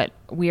 And what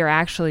we are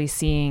actually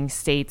seeing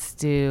states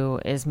do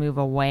is move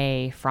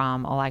away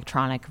from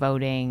electronic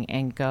voting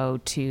and go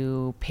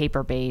to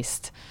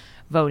paper-based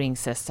voting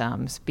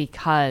systems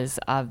because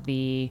of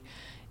the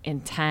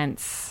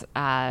intense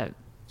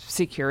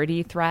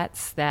security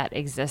threats that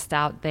exist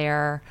out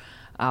there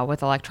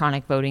with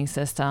electronic voting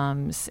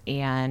systems,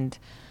 and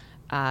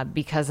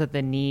because of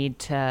the need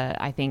to,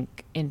 I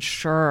think,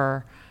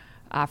 ensure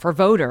for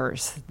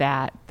voters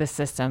that the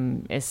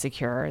system is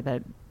secure,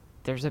 that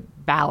there's a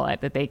ballot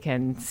that they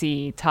can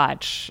see,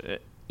 touch,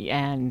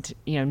 and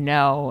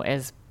know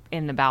is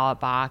in the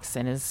ballot box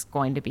and is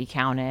going to be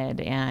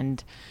counted.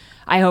 And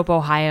I hope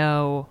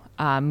Ohio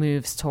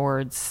moves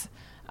towards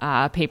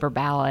a paper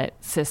ballot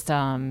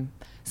system.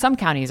 Some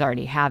counties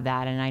already have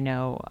that, and I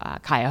know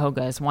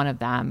Cuyahoga is one of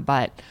them,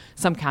 but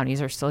some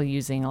counties are still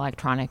using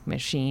electronic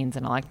machines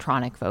and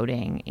electronic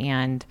voting.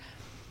 And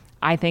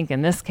I think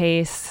in this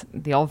case,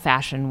 the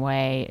old-fashioned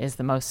way is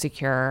the most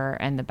secure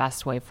and the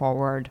best way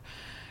forward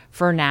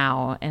for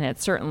now. And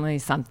it's certainly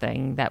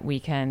something that we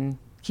can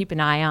keep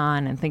an eye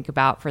on and think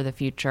about for the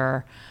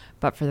future.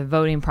 But for the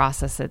voting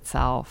process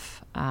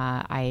itself,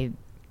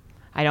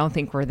 I don't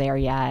think we're there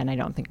yet, and I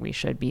don't think we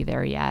should be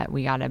there yet.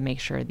 We got to make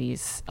sure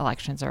these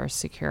elections are as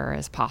secure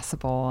as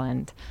possible,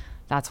 and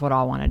that's what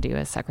I'll want to do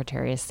as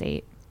Secretary of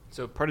State.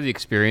 So part of the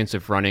experience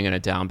of running in a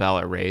down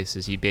ballot race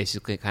is you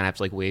basically kind of have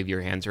to like wave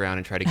your hands around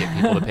and try to get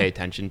people to pay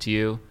attention to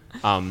you.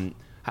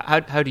 How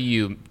do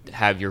you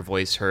have your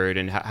voice heard,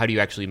 and how do you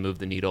actually move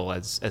the needle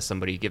as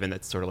somebody, given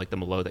that's sort of like the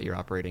milieu that you're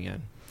operating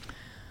in?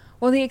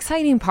 Well, the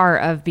exciting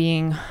part of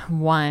being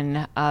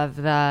one of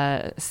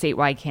the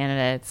statewide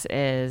candidates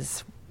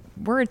is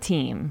we're a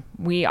team.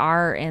 We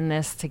are in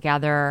this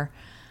together.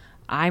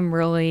 I'm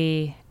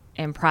really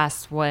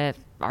impressed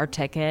with our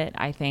ticket.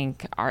 I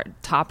think our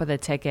top of the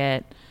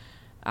ticket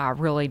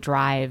really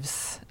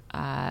drives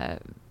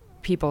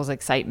people's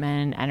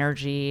excitement,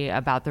 energy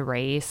about the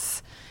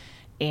race.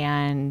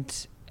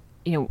 And,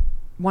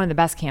 one of the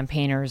best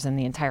campaigners in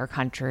the entire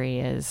country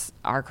is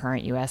our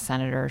current U.S.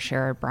 Senator,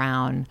 Sherrod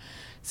Brown.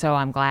 So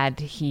I'm glad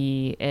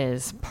he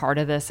is part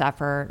of this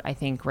effort. I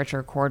think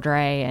Richard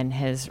Cordray and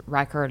his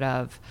record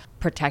of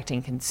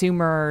protecting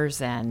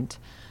consumers and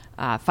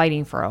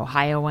fighting for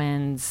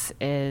Ohioans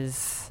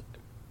is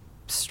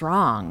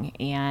strong.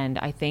 And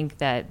I think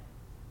that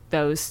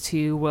those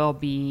two will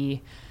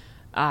be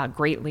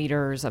great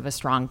leaders of a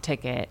strong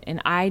ticket.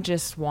 And I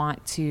just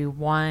want to,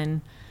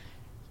 one,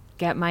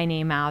 get my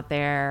name out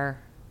there,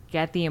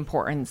 get the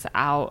importance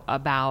out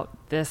about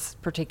this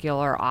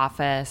particular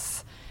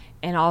office,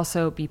 and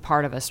also be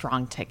part of a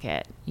strong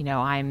ticket.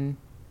 I'm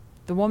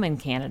the woman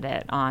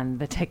candidate on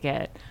the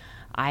ticket.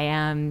 I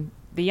am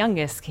the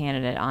youngest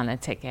candidate on the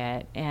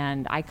ticket,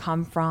 and I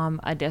come from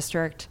a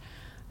district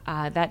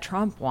that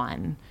Trump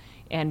won.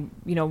 And,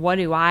 what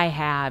do I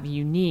have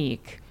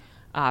unique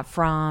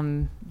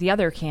from the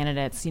other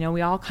candidates?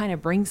 We all kind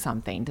of bring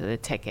something to the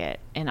ticket,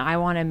 and I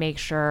want to make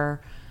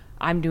sure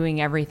I'm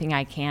doing everything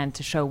I can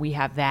to show we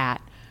have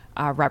that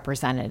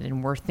represented,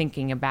 and we're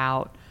thinking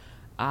about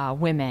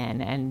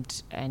women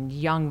and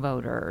young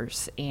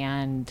voters,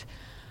 and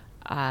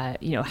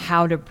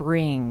how to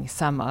bring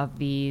some of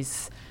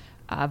these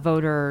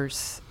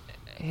voters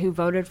who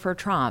voted for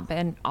Trump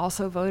and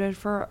also voted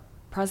for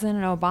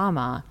President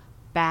Obama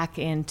back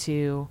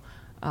into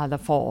the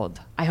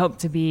fold. I hope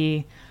to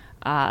be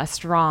a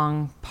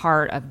strong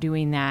part of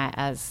doing that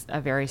as a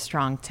very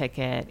strong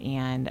ticket.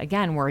 And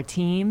again, we're a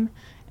team,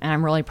 and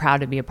I'm really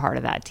proud to be a part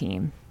of that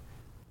team.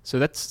 So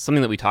that's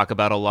something that we talk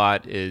about a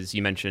lot. Is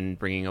you mentioned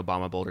bringing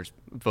Obama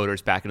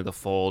voters back into the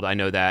fold. I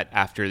know that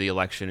after the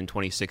election in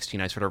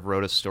 2016, I sort of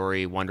wrote a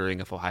story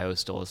wondering if Ohio is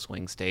still a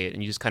swing state.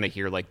 And you just kind of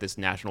hear like this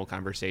national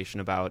conversation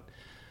about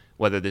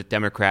whether the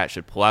Democrats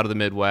should pull out of the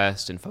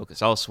Midwest and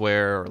focus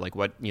elsewhere, or like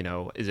what,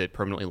 is it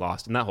permanently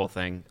lost, and that whole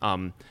thing.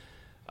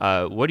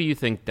 What do you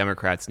think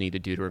Democrats need to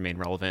do to remain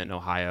relevant in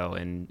Ohio?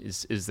 And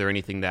is there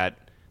anything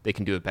that they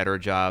can do a better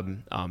job,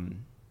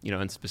 and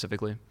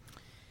specifically?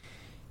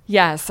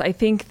 Yes, I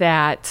think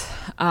that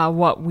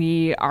what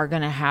we are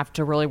going to have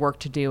to really work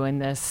to do in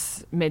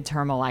this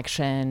midterm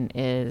election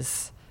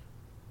is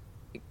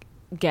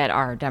get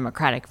our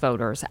Democratic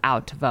voters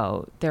out to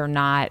vote. They're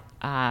not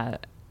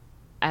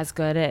as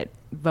good at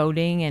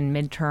voting in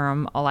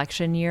midterm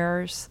election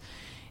years,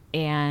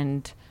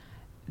 and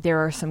there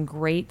are some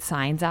great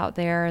signs out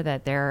there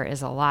that there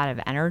is a lot of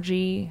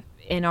energy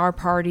in our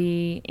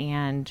party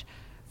and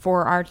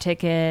for our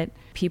ticket,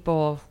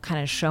 people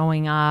kind of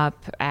showing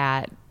up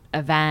at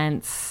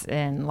events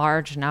in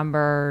large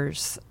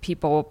numbers,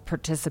 people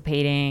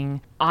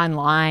participating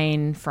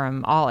online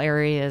from all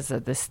areas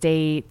of the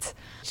state,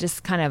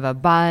 just kind of a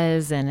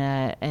buzz and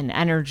an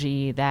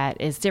energy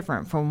that is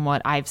different from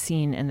what I've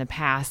seen in the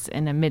past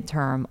in a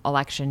midterm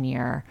election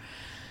year.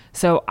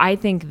 So I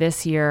think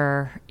this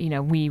year,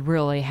 we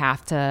really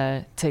have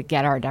to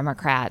get our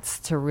Democrats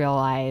to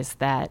realize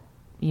that,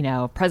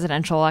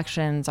 presidential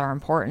elections are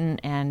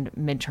important and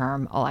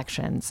midterm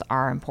elections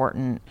are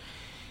important.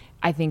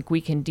 I think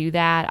we can do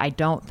that. I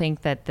don't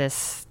think that this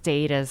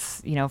state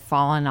has,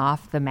 fallen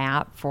off the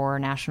map for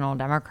national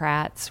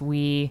Democrats.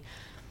 We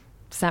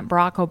sent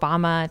Barack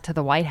Obama to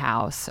the White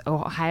House.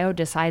 Ohio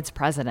decides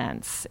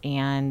presidents,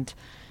 and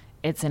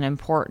it's an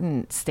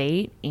important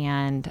state.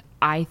 And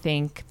I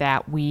think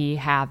that we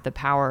have the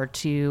power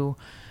to,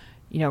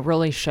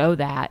 really show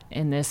that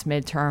in this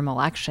midterm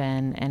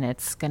election. And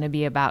it's going to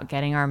be about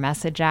getting our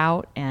message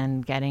out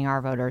and getting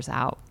our voters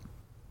out.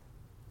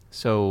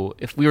 So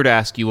if we were to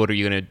ask you, what are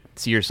you going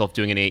to see yourself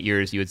doing in 8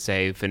 years, you would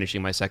say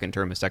finishing my second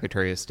term as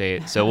Secretary of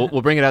State. So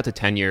we'll bring it out to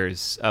 10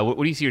 years. What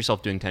do you see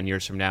yourself doing 10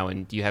 years from now?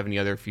 And do you have any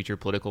other future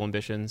political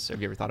ambitions? Have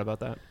you ever thought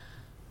about that?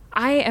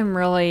 I am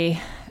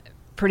really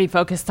pretty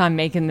focused on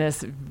making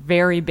this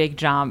very big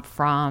jump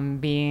from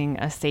being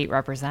a state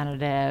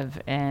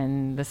representative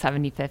in the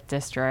 75th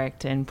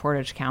district in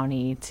Portage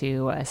County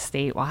to a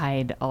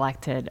statewide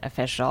elected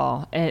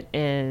official. It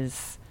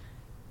is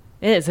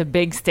a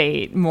big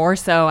state, more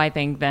so, I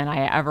think, than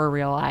I ever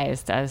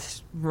realized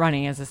as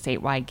running as a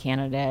statewide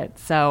candidate.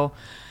 So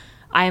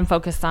I am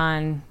focused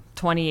on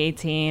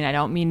 2018. I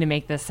don't mean to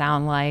make this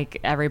sound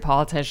like every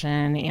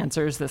politician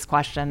answers this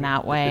question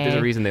that way. There's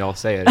a reason they all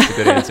say it. It's a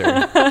good answer.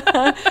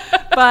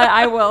 But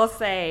I will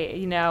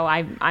say,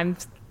 I'm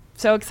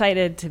so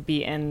excited to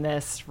be in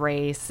this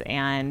race,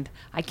 and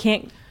I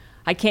can't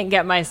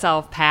get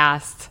myself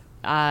past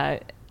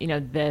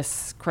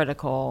this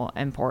critical,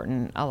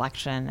 important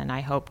election. And I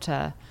hope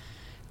to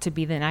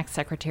be the next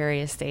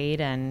Secretary of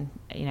State, and,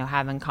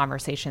 having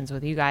conversations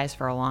with you guys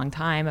for a long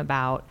time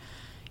about,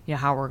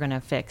 how we're going to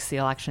fix the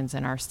elections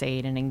in our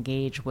state and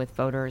engage with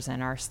voters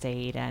in our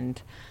state and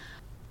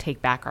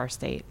take back our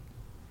state.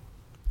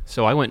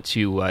 So I went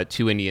to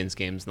 2 Indians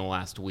games in the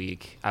last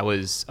week. I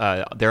was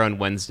there on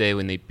Wednesday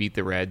when they beat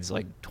the Reds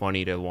like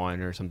 20-1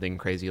 or something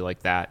crazy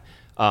like that.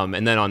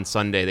 And then on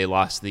Sunday, they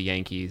lost to the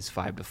Yankees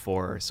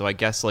 5-4. So I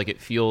guess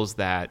it feels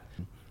that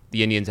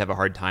the Indians have a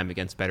hard time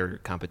against better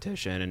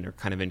competition and they're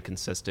kind of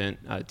inconsistent.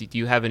 Do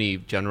you have any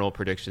general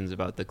predictions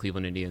about the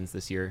Cleveland Indians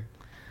this year?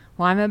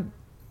 Well, I'm a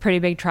pretty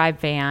big Tribe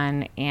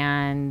fan,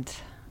 and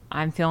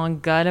I'm feeling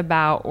good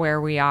about where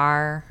we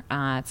are.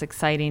 It's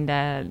exciting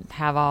to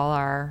have all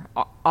our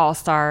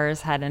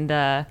All-Stars head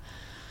into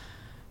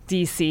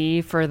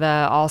D.C. for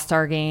the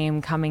All-Star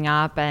game coming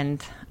up,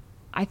 and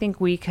I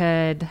think we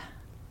could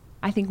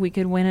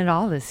win it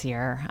all this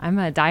year. I'm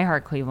a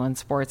diehard Cleveland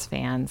sports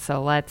fan,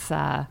 so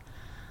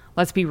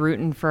let's be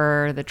rooting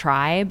for the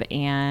Tribe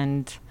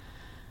and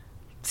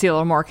see a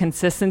little more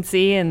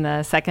consistency in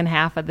the second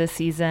half of the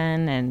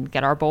season and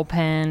get our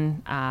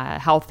bullpen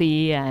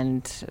healthy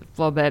and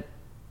a little bit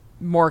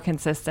more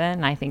consistent.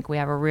 And I think we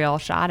have a real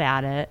shot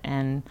at it.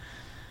 And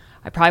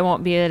I probably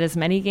won't be at as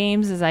many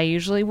games as I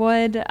usually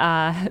would,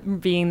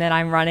 being that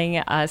I'm running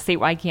a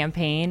statewide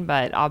campaign,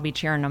 but I'll be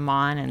cheering them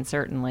on and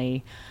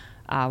certainly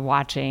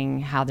watching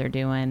how they're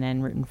doing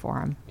and rooting for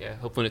them. Yeah,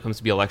 hopefully when it comes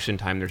to be election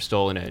time, they're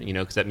still in it,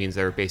 because that means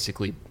they're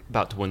basically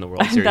about to win the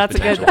World Series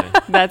potentially.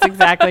 That's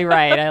exactly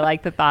right. I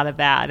like the thought of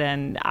that.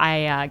 And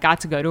I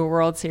got to go to a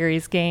World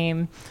Series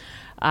game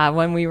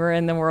when we were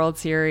in the World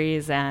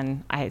Series,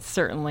 and I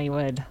certainly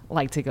would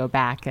like to go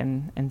back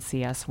and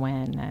see us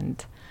win.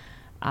 And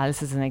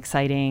this is an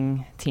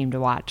exciting team to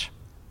watch.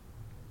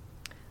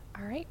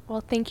 All right. Well,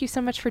 thank you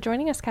so much for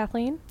joining us,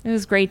 Kathleen. It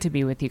was great to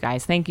be with you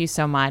guys. Thank you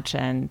so much.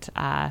 And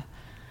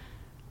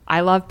I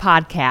love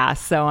podcasts,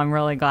 so I'm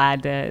really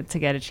glad to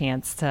get a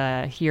chance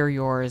to hear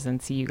yours and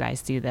see you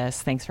guys do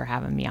this. Thanks for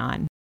having me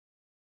on.